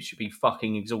like you. She'll be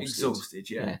fucking exhausted. Exhausted,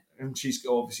 yeah. And she's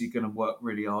obviously going to work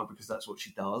really hard because that's what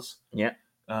she does. Yeah.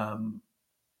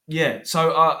 Yeah.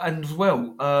 So and as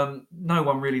well, no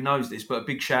one really knows this, but a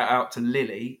big shout out to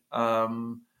Lily,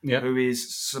 who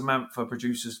is Samantha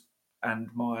producers and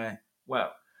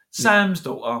Sam's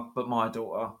daughter, but my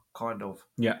daughter, kind of.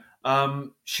 Yeah.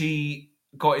 She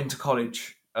got into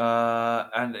college,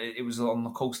 and it was on the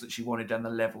course that she wanted and the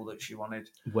level that she wanted.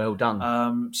 Well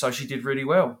done. So she did really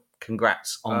well.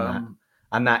 Congrats on that.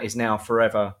 And that is now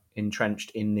forever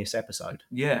entrenched in this episode.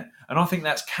 Yeah, and I think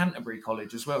that's Canterbury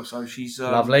College as well. So she's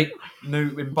Lovely.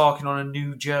 embarking on a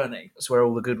new journey. That's where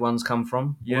all the good ones come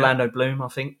from. Yeah. Orlando Bloom, I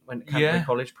think, went to Canterbury Yeah.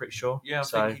 College, pretty sure. Yeah, I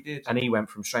think he did. And he went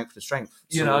from strength to strength.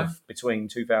 You sort know. of between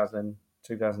 2000 and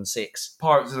 2006.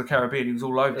 Pirates of the Caribbean. He was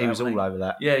all over. He was all over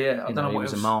that. Yeah, yeah. I You don't know he what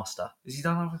was else. a master. Is he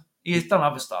done over? He's done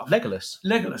other stuff. Legolas.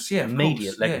 Legolas, yeah, of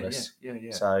Immediate course. Legolas.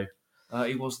 Yeah. So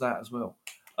He was that as well.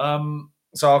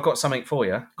 I've got something for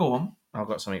you. Go on. I've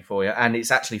got something for you, and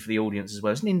it's actually for the audience as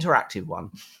well. It's an interactive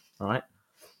one, right?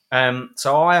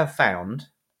 So I have found,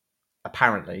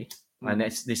 apparently, and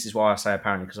this is why I say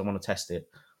apparently because I want to test it,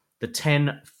 the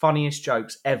 10 funniest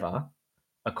jokes ever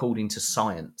according to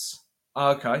science.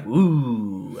 Okay.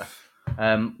 Ooh.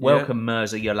 Welcome,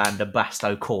 Mirza Yolanda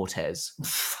Basto Cortez.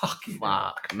 Fucking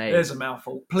Fuck me. There's a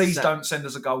mouthful. Please So- don't send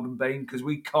us a golden bean because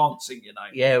we can't sing your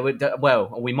name. Yeah,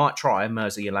 we might try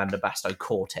Mirza Yolanda Basto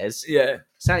Cortez. Yeah.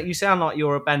 You sound like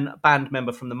you're a band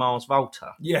member from the Mars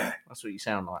Volta. Yeah. That's what you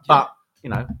sound like. Yeah.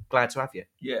 But, glad to have you.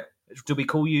 Yeah. Do we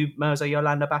call you Mirza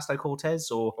Yolanda Basto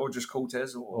Cortez or Or just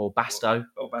Cortez or Basto?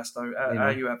 Or Basto. You How know.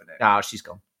 are you having it? Ah, she's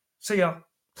gone. See ya.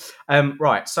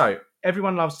 Right, so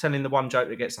everyone loves telling the one joke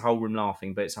that gets the whole room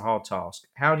laughing, but it's a hard task.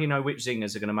 How do you know which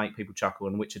zingers are going to make people chuckle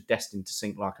and which are destined to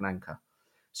sink like an anchor?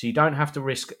 So you don't have to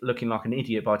risk looking like an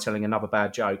idiot by telling another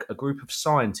bad joke. A group of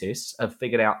scientists have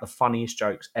figured out the funniest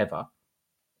jokes ever.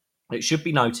 It should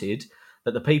be noted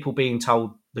that the people being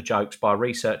told the jokes by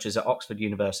researchers at Oxford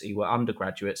University were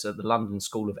undergraduates at the London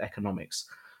School of Economics,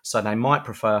 so they might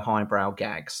prefer highbrow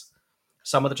gags.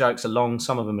 Some of the jokes are long,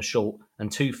 some of them are short,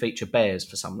 and 2 feature bears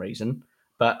for some reason.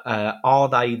 But are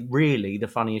they really the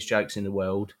funniest jokes in the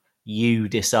world? You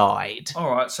decide.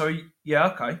 All right. So, yeah,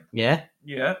 okay. Yeah?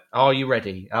 Yeah. Are you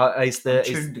ready? I'm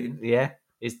tuned in. Yeah?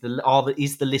 Is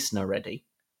the listener ready?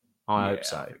 I hope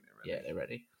so. I think they're ready. Yeah, they're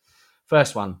ready.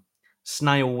 First one.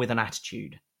 Snail with an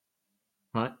attitude.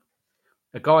 Right?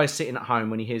 A guy is sitting at home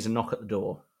when he hears a knock at the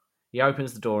door. He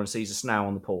opens the door and sees a snail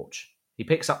on the porch. He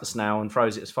picks up the snail and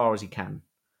throws it as far as he can.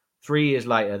 3 years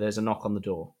later, there's a knock on the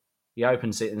door. He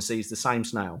opens it and sees the same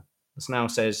snail. The snail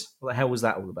says, "What the hell was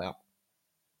that all about?"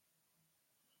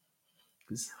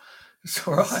 It's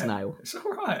all right. Snail. It's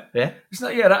all right. Yeah? It's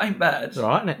not. Yeah, that ain't bad. It's all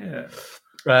right, isn't it?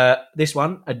 Yeah. This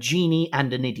one, a genie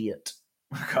and an idiot.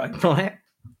 Okay. Right?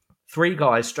 3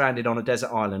 guys stranded on a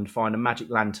desert island find a magic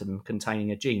lantern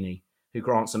containing a genie who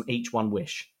grants them each one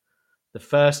wish. The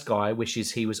first guy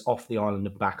wishes he was off the island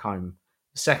and back home.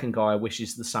 The second guy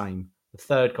wishes the same. The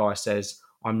third guy says,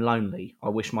 "I'm lonely. I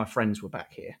wish my friends were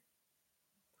back here."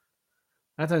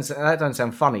 That don't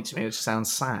sound funny to me. It just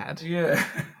sounds sad. Yeah.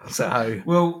 So,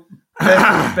 Well,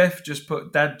 Beth just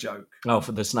put dad joke.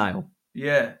 for the snail.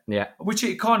 Yeah. Yeah, Which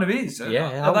it kind of is.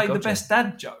 Yeah, Are they the gotcha. best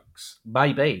dad jokes?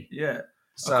 maybe. Yeah.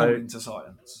 So, According to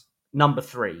science. number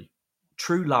 3,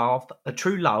 true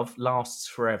love lasts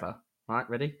forever. Right,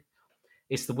 ready?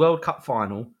 It's the World Cup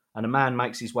final, and a man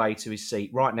makes his way to his seat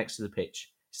right next to the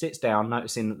pitch. Sits down,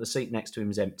 noticing that the seat next to him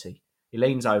is empty. He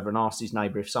leans over and asks his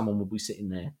neighbour if someone will be sitting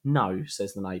there. "No,"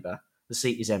 says the neighbour. "The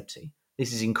seat is empty."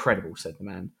 "This is incredible," said the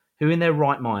man. "Who in their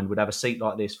right mind would have a seat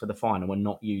like this for the final and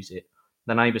not use it?"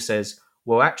 The neighbour says,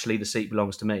 "Well, actually, the seat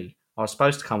belongs to me. I was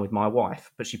supposed to come with my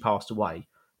wife, but she passed away.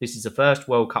 This is the first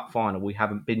World Cup final we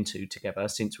haven't been to together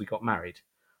since we got married."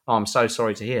 "Oh, I'm so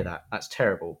sorry to hear that. That's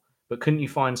terrible. But couldn't you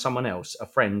find someone else, a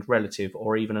friend, relative,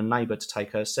 or even a neighbour to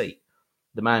take her seat?"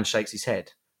 The man shakes his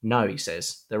head. "No," he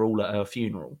says. "They're all at her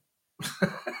funeral."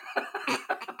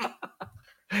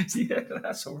 Yeah,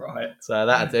 that's all right. So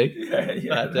that'll do. Yeah,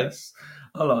 That'd do.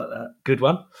 I like that. Good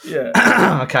one.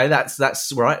 Yeah. Okay, that's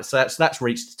right. So that's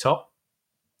reached the top.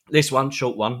 This one,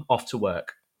 short one, off to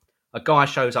work. A guy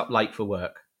shows up late for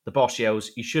work. The boss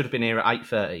yells, "You should have been here at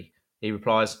 8:30. He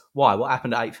replies, "Why? What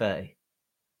happened at 8:30?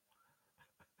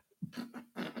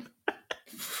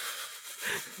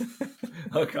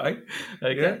 Okay.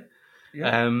 Okay.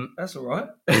 Yeah. That's all right.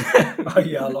 Oh,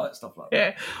 yeah, I like stuff like that.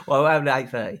 Yeah. Well, what happened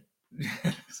at 8:30?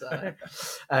 So,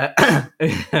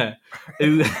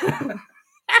 who,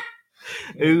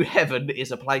 who heaven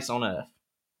is a place on earth,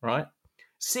 right?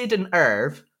 Sid and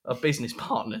Irv are business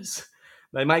partners.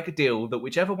 They make a deal that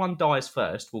whichever one dies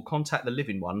first will contact the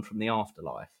living one from the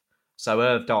afterlife. So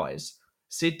Irv dies.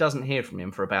 Sid doesn't hear from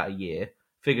him for about a year,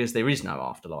 figures there is no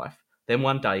afterlife. Then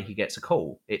one day he gets a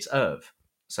call. It's Irv.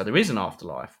 "So there is an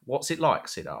afterlife. What's it like?"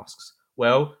 Sid asks.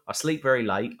 "Well, I sleep very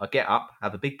late, I get up,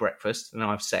 have a big breakfast, and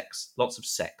I have sex. Lots of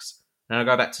sex. Then I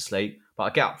go back to sleep, but I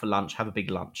get up for lunch, have a big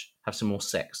lunch, have some more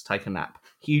sex, take a nap.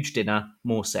 Huge dinner,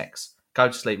 more sex. Go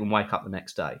to sleep and wake up the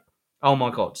next day." "Oh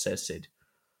my God," says Sid.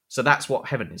 "So that's what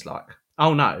heaven is like?"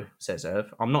 "Oh no," says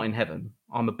Irv. "I'm not in heaven.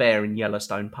 I'm a bear in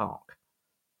Yellowstone Park."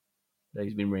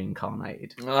 He's been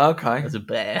reincarnated Okay. as a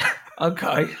bear.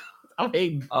 Okay. I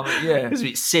mean, Yeah. it's a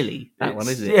bit silly, that one,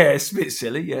 isn't it? Yeah, it's a bit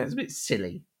silly, yeah. It's a bit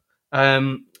silly.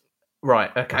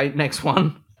 Right, okay, next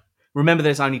one. Remember,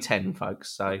 there's only 10, folks,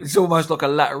 so... It's almost like a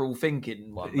lateral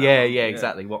thinking one. that Yeah, one.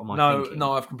 exactly. What am I thinking?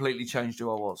 No, I've completely changed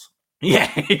who I was.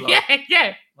 Yeah, yeah.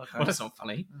 Okay. Well, that's not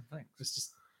funny. Oh, thanks. It's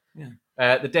just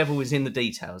Yeah. The devil is in the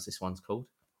details. This one's called.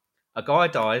 A guy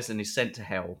dies and is sent to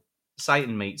hell.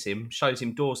 Satan meets him, shows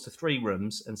him doors to 3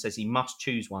 rooms, and says he must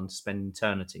choose one to spend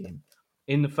eternity in.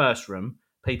 In the first room,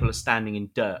 people are standing in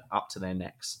dirt up to their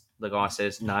necks. The guy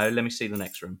says, "No, let me see the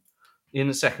next room." In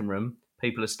the second room,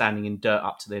 people are standing in dirt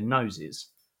up to their noses.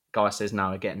 Guy says,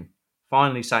 "No," again.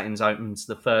 Finally, Satan opens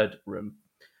the third room.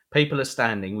 People are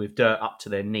standing with dirt up to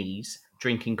their knees,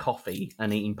 drinking coffee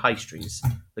and eating pastries.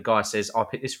 The guy says, "I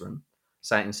pick this room."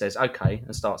 Satan says, "Okay,"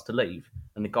 and starts to leave.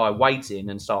 And the guy wades in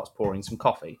and starts pouring some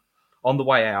coffee. On the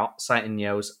way out, Satan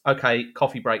yells, "Okay,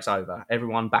 coffee break's over.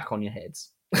 Everyone back on your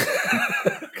heads."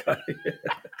 Okay.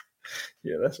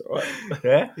 Yeah, that's all right.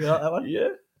 Yeah? You like that one? Yeah,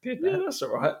 Good. yeah, that's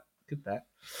all right. Good that.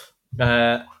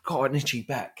 Got an itchy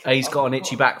back. He's got an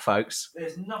itchy back, folks.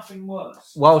 There's nothing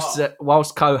worse.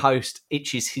 Whilst co-host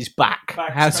itches his back.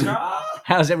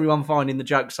 How's everyone finding the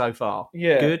joke so far?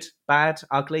 Yeah. Good, bad,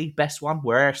 ugly, best one,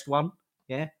 worst one?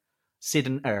 Yeah. Sid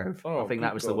and Irv. Oh, I think good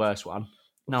that was the God. worst one. I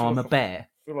No, feel I'm like a bear.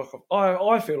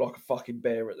 I feel like a fucking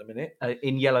bear at the minute.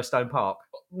 In Yellowstone Park.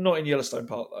 Not in Yellowstone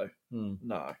Park though. Hmm.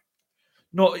 No.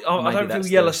 Not. I Maybe don't feel that's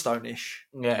the- Yellowstone-ish.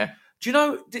 Yeah. Do you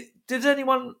know? Did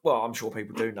anyone? Well, I'm sure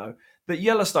people do know that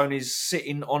Yellowstone is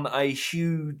sitting on a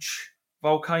huge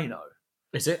volcano.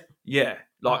 Is it? Yeah,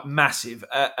 like massive.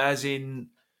 As in,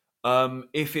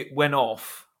 if it went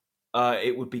off,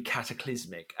 it would be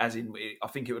cataclysmic. As in, I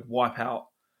think it would wipe out.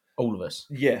 All of us.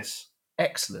 Yes,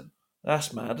 Excellent.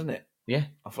 that's mad, isn't it? Yeah.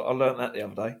 I learned that the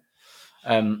other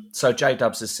day. So J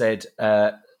Dubs has said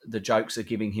the jokes are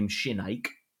giving him shin ache.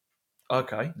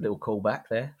 Okay, Little callback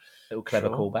there. Little clever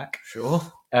Sure. callback. sure.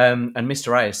 And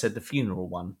Mr. A has said the funeral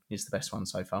one is the best one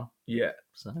so far. Yeah,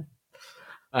 So,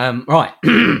 right.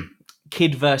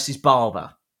 Kid versus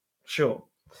barber. sure.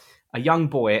 A young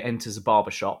boy enters a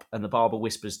barber shop and the barber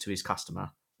whispers to his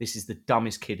customer, "This is the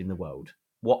dumbest kid in the world.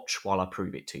 Watch while I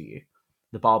prove it to you."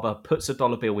 The barber puts a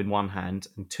dollar bill in one hand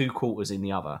and 2 quarters in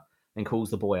the other and calls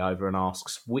the boy over and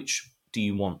asks, "Which do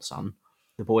you want, son?"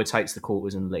 The boy takes the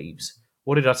quarters and leaves.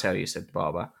 "What did I tell you?" said the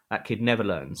barber. "That kid never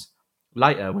learns."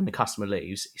 Later, when the customer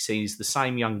leaves, he sees the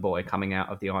same young boy coming out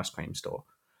of the ice cream store.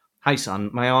 "Hey, son,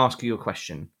 may I ask you a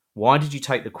question? Why did you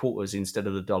take the quarters instead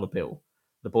of the dollar bill?"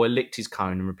 The boy licked his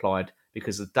cone and replied,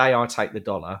 "Because the day I take the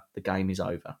dollar, the game is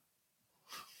over."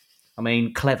 I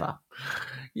mean, clever.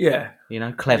 Yeah, You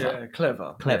know, clever. Yeah,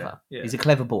 clever. Clever. Yeah, He's a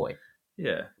clever boy.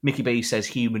 yeah. Mickey B says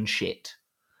human shit.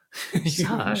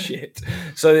 So- Shit.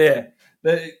 So yeah,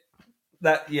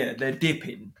 they're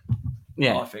dipping.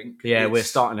 Yeah. I think. Yeah, we're It's-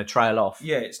 starting to trail off.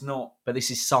 Yeah, it's not. But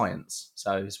this is science,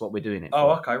 so it's what we're doing it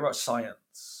Oh, for. okay, right.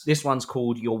 Science. This one's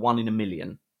called You're 1 in a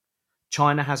Million.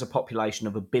 China has a population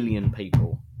of 1 billion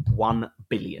people. 1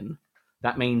 billion.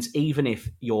 That means even if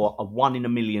you're a 1 in a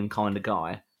million kind of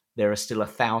guy, there are still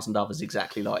 1,000 others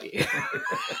exactly like you.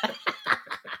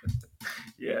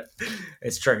 Yeah,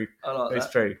 It's true. I like It's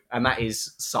that. true. And that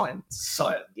is science.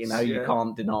 Science. You know, you yeah.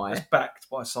 can't deny. It's backed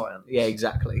by science. Yeah,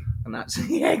 exactly. And that's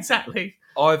yeah, exactly.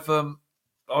 I've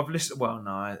listened. Well,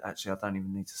 no, actually, I don't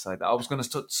even need to say that. I was going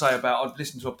to say about I've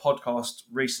listened to a podcast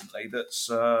recently that's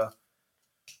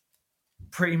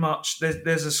pretty much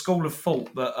there's a school of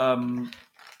thought that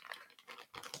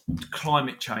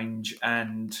climate change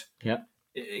and Yeah.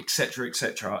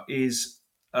 etc. is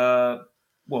well,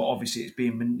 obviously it's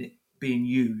being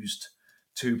used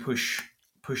to push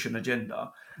an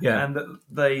agenda, and that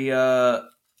they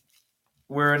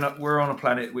we're on a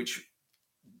planet which,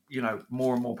 you know,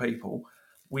 more and more people,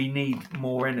 we need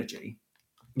more energy,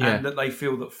 and that they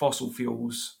feel that fossil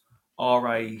fuels are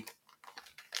a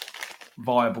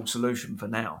viable solution for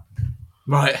now.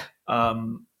 Right.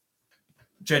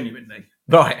 Genuinely,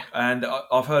 Right. and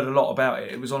I've heard a lot about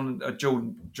it. It was on a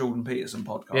Jordan Peterson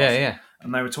podcast. Yeah.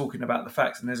 And they were talking about the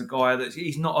facts. And there's a guy that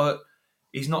he's not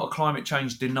a climate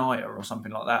change denier or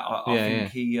something like that. I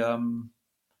think he,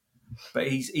 but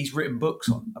he's written books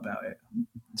about it,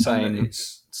 Saying and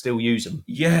it's still use them.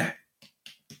 yeah,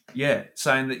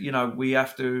 saying that, you know, we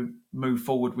have to move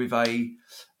forward with a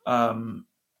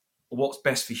what's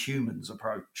best for humans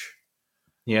approach.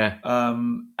 Yeah.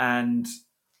 And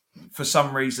for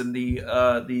some reason,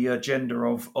 the agenda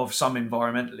of some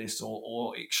environmentalists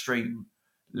or extreme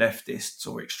leftists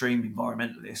or extreme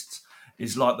environmentalists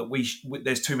is like that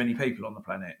there's too many people on the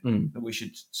planet, that we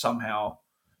should somehow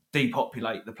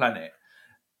depopulate the planet.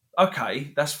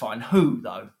 Okay, that's fine. Who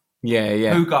though?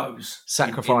 Yeah. Who goes?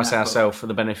 Sacrifice in that ourselves for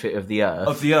the benefit of the earth,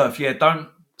 book? Of the earth? Yeah, don't.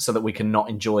 so that we can not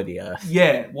enjoy the earth.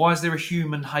 Yeah, why is there a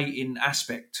human hating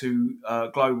aspect to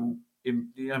global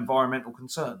environmental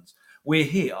concerns? We're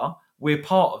here. we're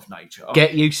part of nature.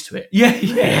 Get used to it. Yeah.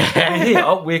 We're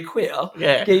here, we're queer.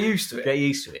 Yeah. Get used to it. Get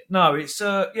used to it. No, it's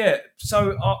yeah.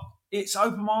 So it's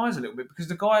opened my eyes a little bit because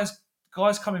the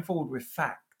guy's coming forward with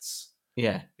facts.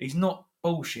 Yeah. He's not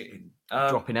bullshitting.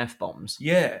 Dropping F-bombs.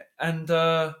 Yeah, and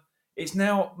it's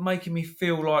now making me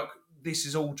feel like this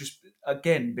has all just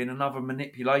again been another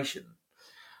manipulation.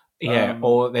 Yeah,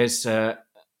 or there's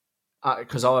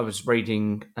because I was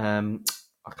reading, I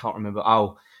can't remember.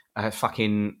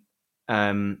 Fucking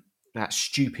that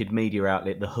stupid media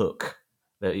outlet, The Hook,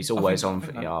 that he's always on.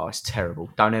 Oh, it's terrible.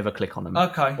 Don't ever click on them.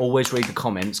 Okay. Always read the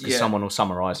comments because Yeah. someone will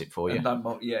summarise it for you.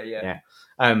 Yeah.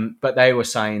 But they were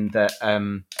saying that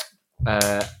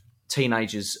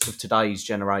teenagers of today's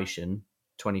generation,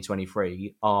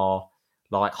 2023, are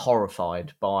like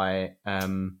horrified by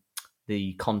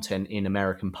the content in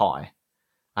American Pie.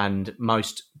 And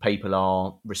most people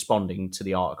are responding to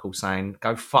the article saying,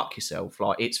 go fuck yourself.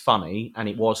 Like, it's funny, and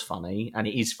it was funny, and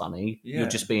it is funny. Yeah. You're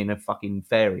just being a fucking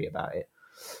fairy about it.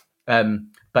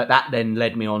 But that then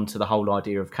led me on to the whole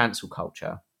idea of cancel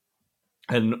culture.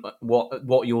 And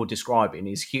what you're describing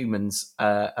is humans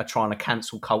are trying to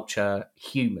cancel culture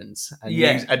humans and,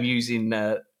 using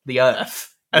the earth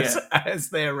as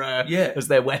their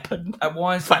weapon. And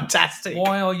why is Fantastic.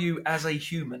 Why are you, as a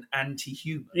human,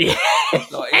 anti-human? Yeah,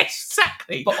 Like,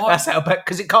 exactly. but That's how bad,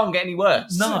 because it can't get any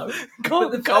worse. No,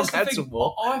 can't that's the cancel thing.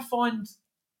 more. I find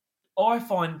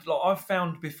like I've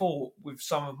found before with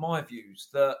some of my views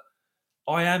that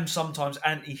I am sometimes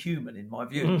anti-human in my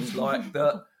views, like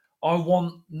that I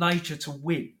want nature to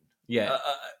win. Yeah,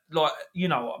 like, you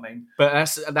know what I mean. but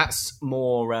that's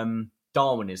more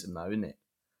Darwinism, though, isn't it?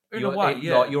 In a way,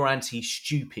 yeah, Like you're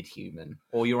anti-stupid human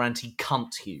or you're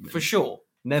anti-cunt human. for sure.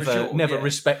 Never yeah.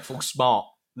 respectful, smart,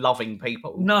 loving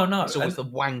people. No, It's always the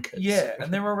wankers. Yeah,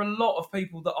 and there are a lot of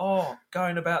people that are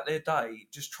going about their day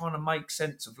just trying to make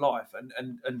sense of life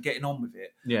and getting on with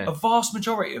it. Yeah. A vast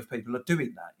majority of people are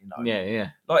doing that, you know.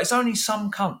 Yeah. Like, it's only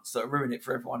some cunts that are ruining it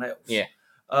for everyone else. Yeah.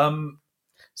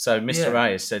 So Mr. Yeah.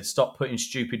 Ray has said, stop putting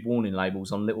stupid warning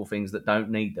labels on little things that don't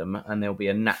need them, and there'll be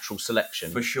a natural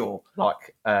selection. For sure.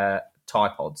 Like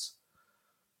Tide Pods.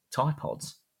 Tide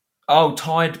Pods? Oh,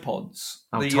 Tide Pods.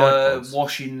 Oh, The Tide Pods.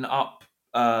 washing up.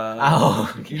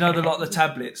 Okay. You know, the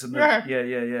tablets and the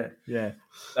Yeah.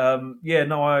 yeah.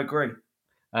 No, I agree.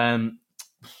 I've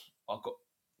got.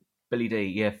 Billy D,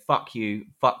 yeah, fuck you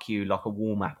like a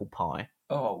warm apple pie.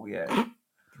 Oh yeah.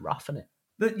 Rough, innit?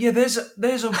 There's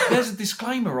a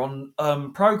disclaimer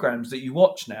on programs that you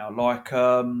watch now, like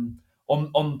on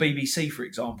BBC, for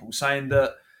example, saying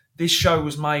that this show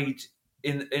was made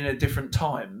in a different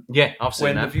time. Yeah, I've seen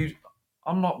when that. the view,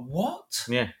 I'm like, what?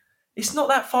 Yeah. It's not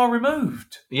that far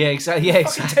removed. Yeah, exactly. Yeah,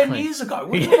 Fucking exactly. 10 years ago.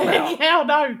 What are you on about? Yeah, I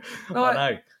know. Like-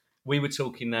 I know. We were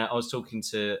talking. I was talking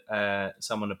to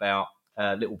someone about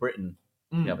Little Britain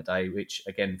the other day, which,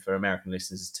 again, for American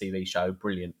listeners, is a TV show,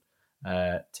 brilliant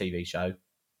TV show.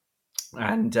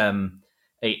 And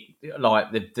it,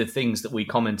 like the things that we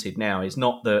commented now is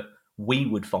not that we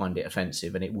would find it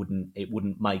offensive and it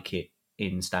wouldn't make it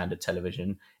in standard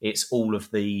television. It's all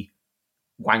of the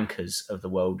wankers of the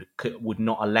world would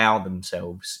not allow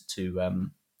themselves to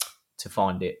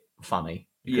find it funny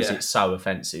because Yeah. it's so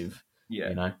offensive. Yeah.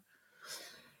 You know.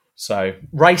 So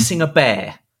racing a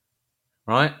bear,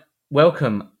 right?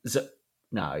 Welcome.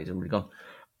 No, he's already gone.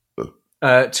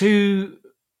 Two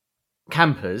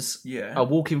campers Yeah. are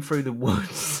walking through the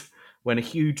woods when a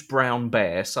huge brown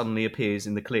bear suddenly appears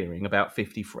in the clearing about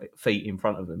 50 feet in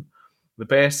front of them. The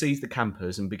bear sees the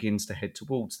campers and begins to head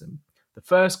towards them. The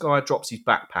first guy drops his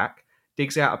backpack,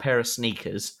 digs out a pair of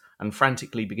sneakers, and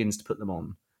frantically begins to put them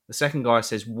on. The second guy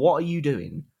says, "What are you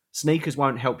doing? Sneakers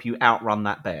won't help you outrun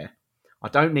that bear." "I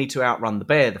don't need to outrun the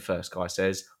bear," the first guy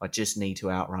says. "I just need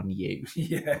to outrun you."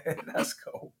 Yeah, that's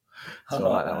cool. I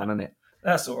like that one, isn't it?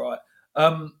 That's all right.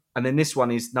 And then this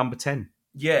one is number 10.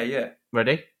 Yeah.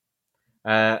 Ready?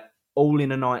 All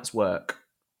in a night's work.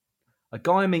 A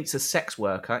guy meets a sex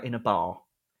worker in a bar.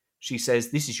 She says,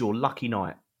 "This is your lucky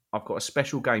night. I've got a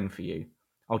special game for you.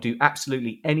 I'll do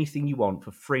absolutely anything you want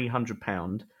for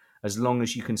 £300 as long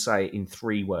as you can say it in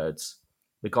 3 words.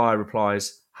 The guy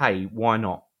replies, "Hey, why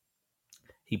not?"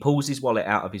 He pulls his wallet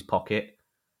out of his pocket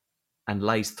and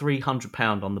lays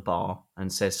 £300 on the bar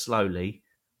and says slowly,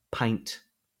 "Paint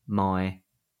my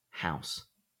house."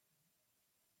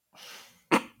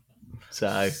 So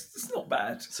It's not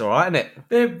bad. it's all right, isn't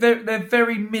it? They're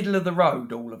very middle of the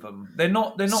road, all of them. They're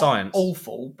not Science.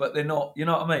 awful, but they're not. You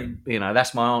know what I mean? You know,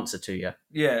 that's my answer to you.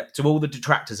 Yeah. To all the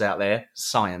detractors out there,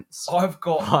 science. I've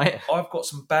got Right.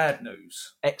 some bad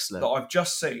news Excellent. that I've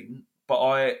just seen,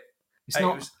 but It's It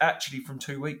not. was actually from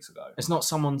 2 weeks ago. It's not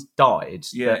someone's died.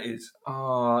 Yeah, that- it is.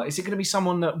 Is it going to be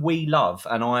someone that we love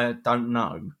and I don't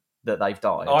know that they've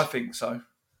died? I think so.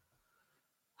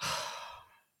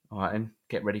 All right, then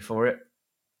get ready for it.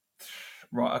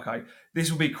 Right, okay.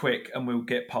 This will be quick and we'll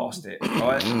get past it,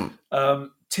 right?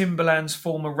 Timberland's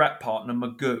former rap partner,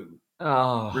 Magoo,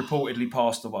 Oh, reportedly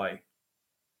passed away.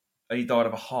 He died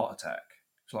of a heart attack.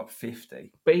 It's like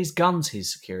 50. but his gun's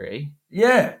his security.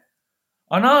 Yeah,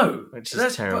 I know. Which is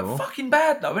That's terrible. fucking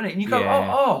bad, though, isn't it? And you go,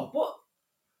 Yeah. oh, what?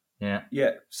 Yeah.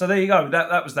 Yeah. So there you go.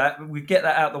 That was that. We get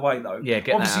that out of the way, though. Yeah, get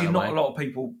that Obviously, out of the not way. a lot of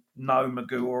people know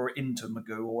Magoo or are into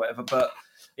Magoo or whatever, but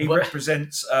he Well-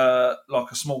 represents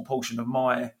like a small portion of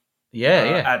my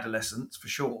Yeah, adolescence for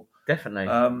sure. definitely.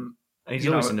 He's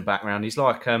you always know- in the background. He's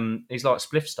like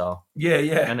Spliff Star, Yeah,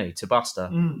 yeah. isn't he? To Buster.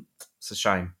 Mm, It's a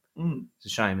shame. mm. It's a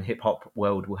shame. The hip hop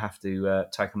world will have to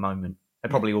take a moment. They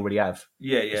probably already have.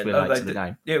 Yeah, Because yeah. we're No, late they to the did-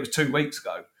 game. Yeah, it was 2 weeks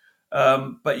ago.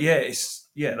 But yeah,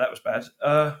 that was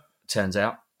bad. Turns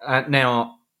out.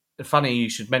 Now, funny you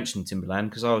should mention Timberland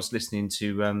because I was listening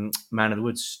to Man of the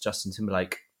Woods, Justin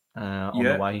Timberlake, on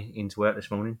Yeah. the way into work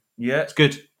this morning. Yeah, It's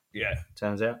good. yeah.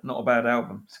 Turns out Not a bad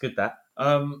album. it's good. That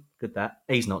good. That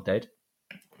he's not dead.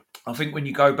 I think when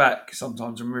you go back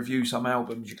sometimes and review some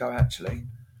albums, you go actually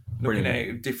looking Brilliant. at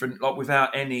it different, like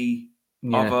without any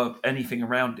Yeah, other anything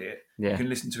around it. You yeah, can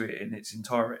listen to it in its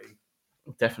entirety.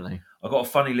 definitely. I got a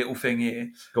funny little thing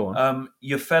here. Go on.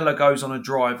 Your fella goes on a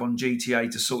drive on GTA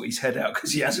to sort his head out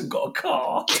because he hasn't got a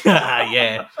car.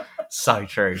 Yeah, so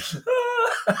true.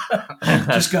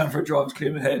 Just going for a drive to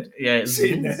clear my head. Yeah,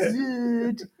 Sitting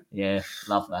there. yeah,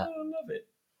 love I that. love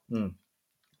it.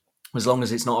 As long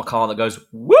as it's not a car that goes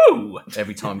woo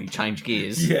every time you change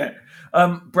gears. Yeah.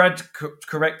 Brad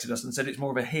corrected us and said it's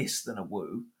more of a hiss than a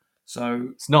woo. So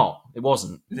It's not. It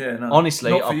wasn't. yeah, no.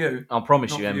 Honestly, not for you. I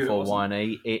promise Not you, for you, it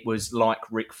M4YNE, it was like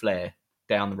Ric Flair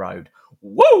down the road.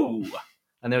 Woo!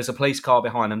 And there was a police car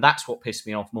behind, and that's what pissed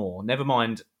me off more. Never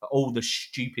mind all the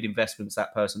stupid investments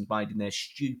that person's made in their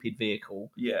stupid vehicle.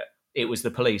 Yeah, It was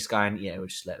the police going, yeah, we'll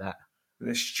just let that.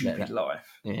 their stupid that- life.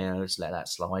 Yeah, let's let that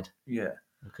slide Yeah,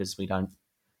 because we don't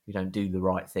do the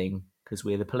right thing because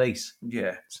we're the police.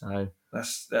 yeah. So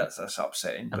That's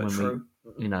upsetting, And but when we- true.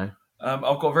 you know, I've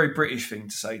got a very British thing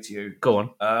to say to you. go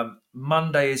on.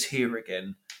 Monday is here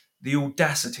again. The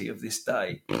audacity of this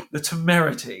day, the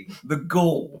temerity, the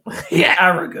gall, the Yeah.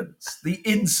 arrogance, the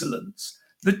insolence,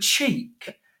 the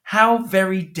cheek. How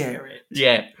very dare it?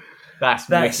 Yeah, that's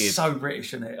That's wicked. so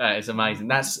British, isn't it? That is amazing.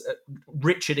 That's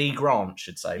Richard E. Grant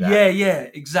should say that. Yeah,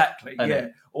 exactly. Isn't yeah,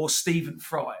 it? or Stephen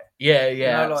Fry. yeah, You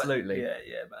know, like- absolutely. yeah,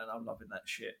 man. I'm loving that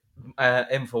shit.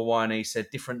 M4YNE said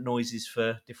different noises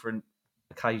for different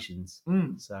occasions.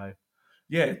 Mm. So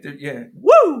Yeah, yeah.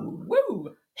 woo,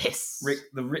 Woo! hiss.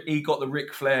 He got the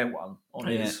Ric Flair one on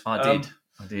Yeah, his. I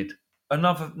did.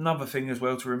 Another thing as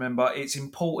well to remember: it's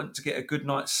important to get a good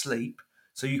night's sleep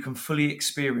so you can fully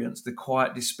experience the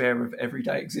quiet despair of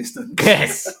everyday existence.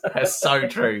 Yes, that's so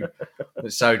true.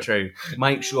 That's so true.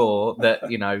 Make sure that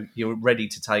you're ready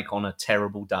to take on a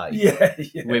terrible day yeah.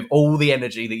 with all the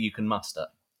energy that you can muster.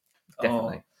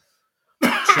 Definitely.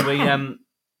 Should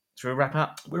we wrap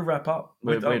up? We'll wrap up.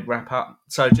 We're We'd done. wrap up.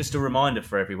 So just a reminder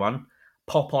for everyone: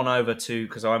 pop on over to,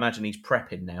 because I imagine he's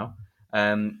prepping now.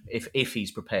 If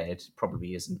he's prepared,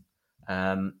 probably isn't.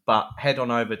 But head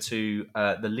on over to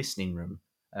the listening room,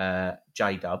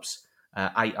 J-Dubs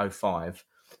 805.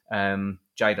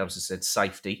 J-Dubs has said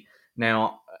safety.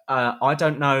 Now I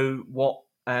don't know what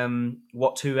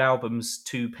 2 albums,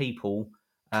 2 people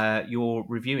you're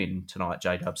reviewing tonight,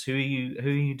 J-Dubs. Who are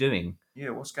you doing?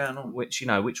 Yeah, what's going on? Which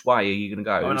way are you going to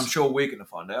go? I mean, I'm sure we're going to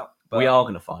find out. But We are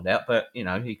going to find out, but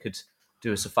he could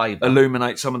do us a favour.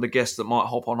 illuminate some of the guests that might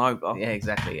hop on over. Yeah,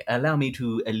 exactly. Allow me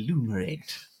to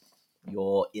illuminate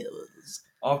your ears.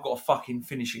 I've got a fucking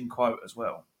finishing quote as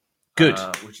well. Good.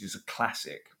 Which is a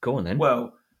classic. Go on then.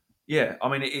 Well, yeah, I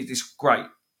mean, it's great.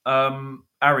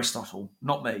 Aristotle,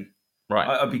 not me.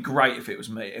 right. It'd be great if it was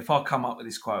me. If I come up with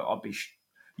this quote,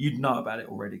 you'd know about it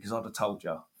already because I'd have told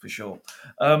you for sure.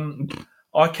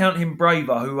 I count him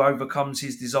braver who overcomes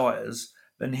his desires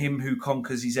than him who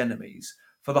conquers his enemies.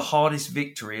 For the hardest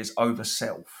victory is over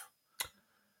self.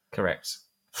 Correct.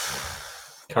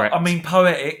 Correct. I mean,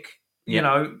 poetic. Yeah. You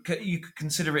know, you could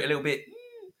consider it a little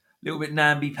bit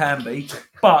namby-pamby,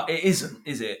 but it isn't,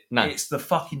 is it? No. It's the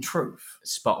fucking truth.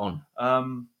 spot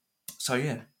on. So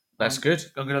yeah, That's good.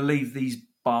 I'm going to leave these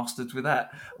bastards with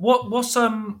that. What's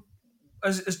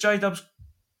as J-Dubs?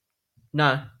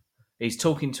 No, he's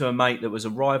talking to a mate that was a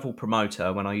rival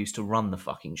promoter when I used to run the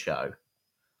fucking show.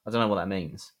 I don't know what that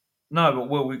means. No, but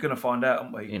we're going to find out,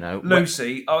 aren't we? You know,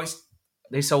 Lucy.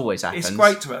 This always happens. It's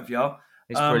great to have you.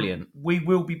 It's brilliant. We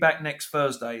will be back next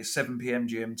Thursday, 7 p.m.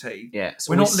 GMT. Yeah, it's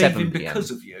We're not always 7 leaving PM. because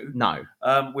of you. No.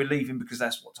 We're leaving because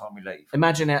that's what time we leave.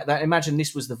 Imagine that. Imagine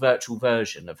this was the virtual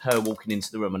version of her walking into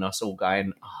the room and us all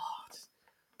going, "Oh,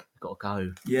 I've got to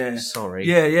go. Yeah. Sorry."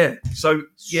 Yeah. So,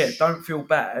 don't feel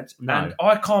bad. No. And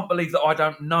I can't believe that I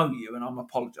don't know you and I'm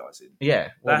apologising.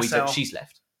 Yeah. Well, That's how- she's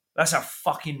left. That's how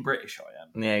fucking British I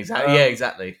am. Yeah,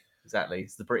 exactly. Exactly.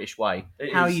 It's the British way.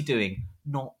 It How are is. you doing?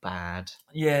 Not bad.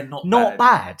 Yeah, not Not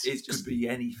bad. It could be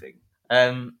anything.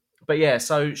 But yeah,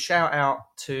 so shout out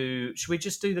to. Should we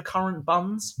just do the current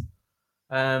buns?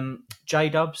 J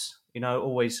Dubs,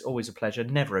 always a pleasure,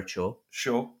 never a chore.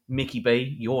 Sure, Mickey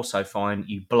B, you're so fine,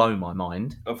 you blow my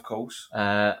mind. of course.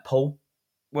 Paul,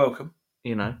 Welcome.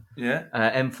 Yeah. Yeah.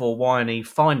 M4 Whiny,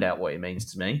 find out what it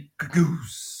means to me.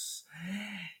 Goose.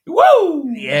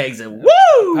 Woo! Yeah, exactly.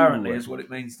 Woo! Apparently is what it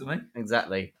means to me.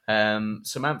 Exactly.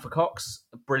 Samantha Cox,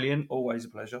 brilliant. Always a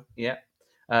pleasure. Yeah.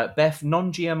 Beth,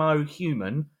 non-GMO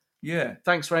human. Yeah.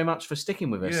 Thanks very much for sticking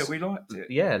with us. Yeah, we liked it.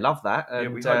 Yeah, love that. Yeah,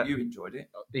 And, we hope you enjoyed it.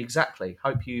 Exactly.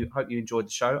 Hope you enjoyed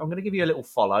the show. I'm going to give you a little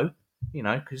follow,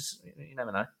 because you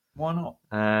never know. Why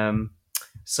not?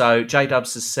 So J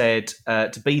Dubs has said,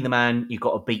 to be the man, you've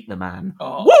got to beat the man.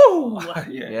 Oh. Woo!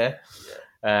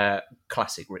 Yeah.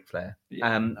 Classic Ric Flair.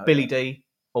 Yeah, no Billy doubt. D,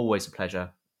 always a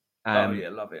pleasure.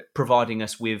 Love it. Providing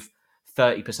us with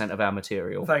 30% of our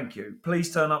material. Thank you.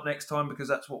 Please turn up next time because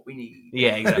that's what we need.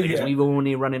 Yeah, exactly. 'cause Yeah. We've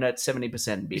only running at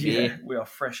 70%, baby. Yeah, we are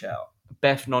fresh out.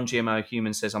 Beth, non-GMO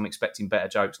human, says, I'm expecting better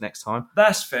jokes next time.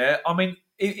 That's fair. I mean,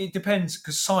 it depends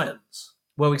because science.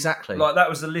 Well, exactly. Like that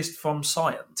was the list from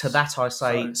science. To that I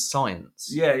say So- science.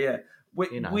 Yeah. We,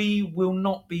 You know. we will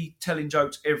not be telling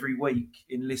jokes every week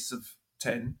in lists of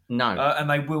 10, No, and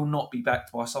they will not be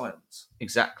backed by science.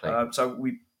 exactly. So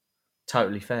we,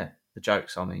 Totally fair. The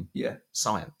jokes, I mean, yeah,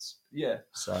 science. yeah.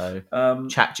 So, Isn't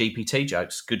Chat GPT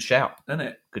jokes, good shout.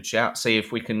 it? Good shout. See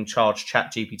if we can charge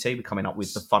Chat GPT. We're coming up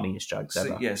with the funniest jokes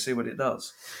ever. See what it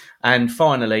does. And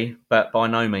finally, but by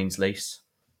no means least,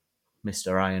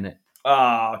 Mr. A, innit?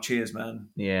 Ah, cheers, man.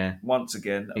 Yeah. Once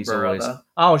again, He's brother. always.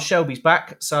 Oh, Shelby's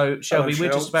back. So, Shelby,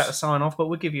 we're just Shelbs. about to sign off, but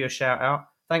we'll give you a shout out.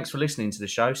 Thanks for listening to the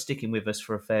show, sticking with us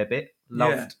for a fair bit.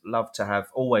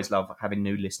 Always love having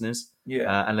new listeners,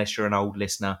 Yeah, unless you're an old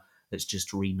listener that's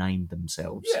just renamed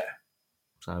themselves. yeah.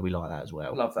 So we like that as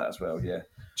well. Love that as well. Yeah,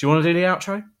 Do you want to do the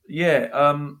outro?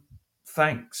 yeah.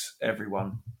 Thanks,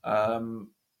 everyone.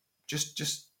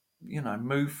 Just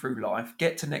move through life.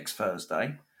 Get to next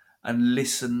Thursday and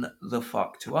listen the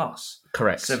fuck to us.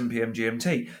 Correct. 7 p.m.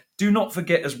 GMT. Do not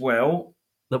forget as well.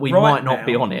 That we right might not now-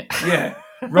 be on it. Yeah.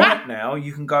 Right now,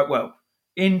 you can go. Well,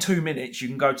 in 2 minutes, you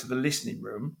can go to the listening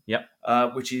room. Yep.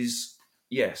 Which is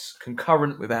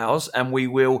concurrent with ours, and we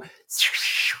will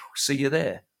see you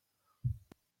there.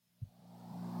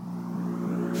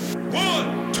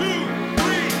 1,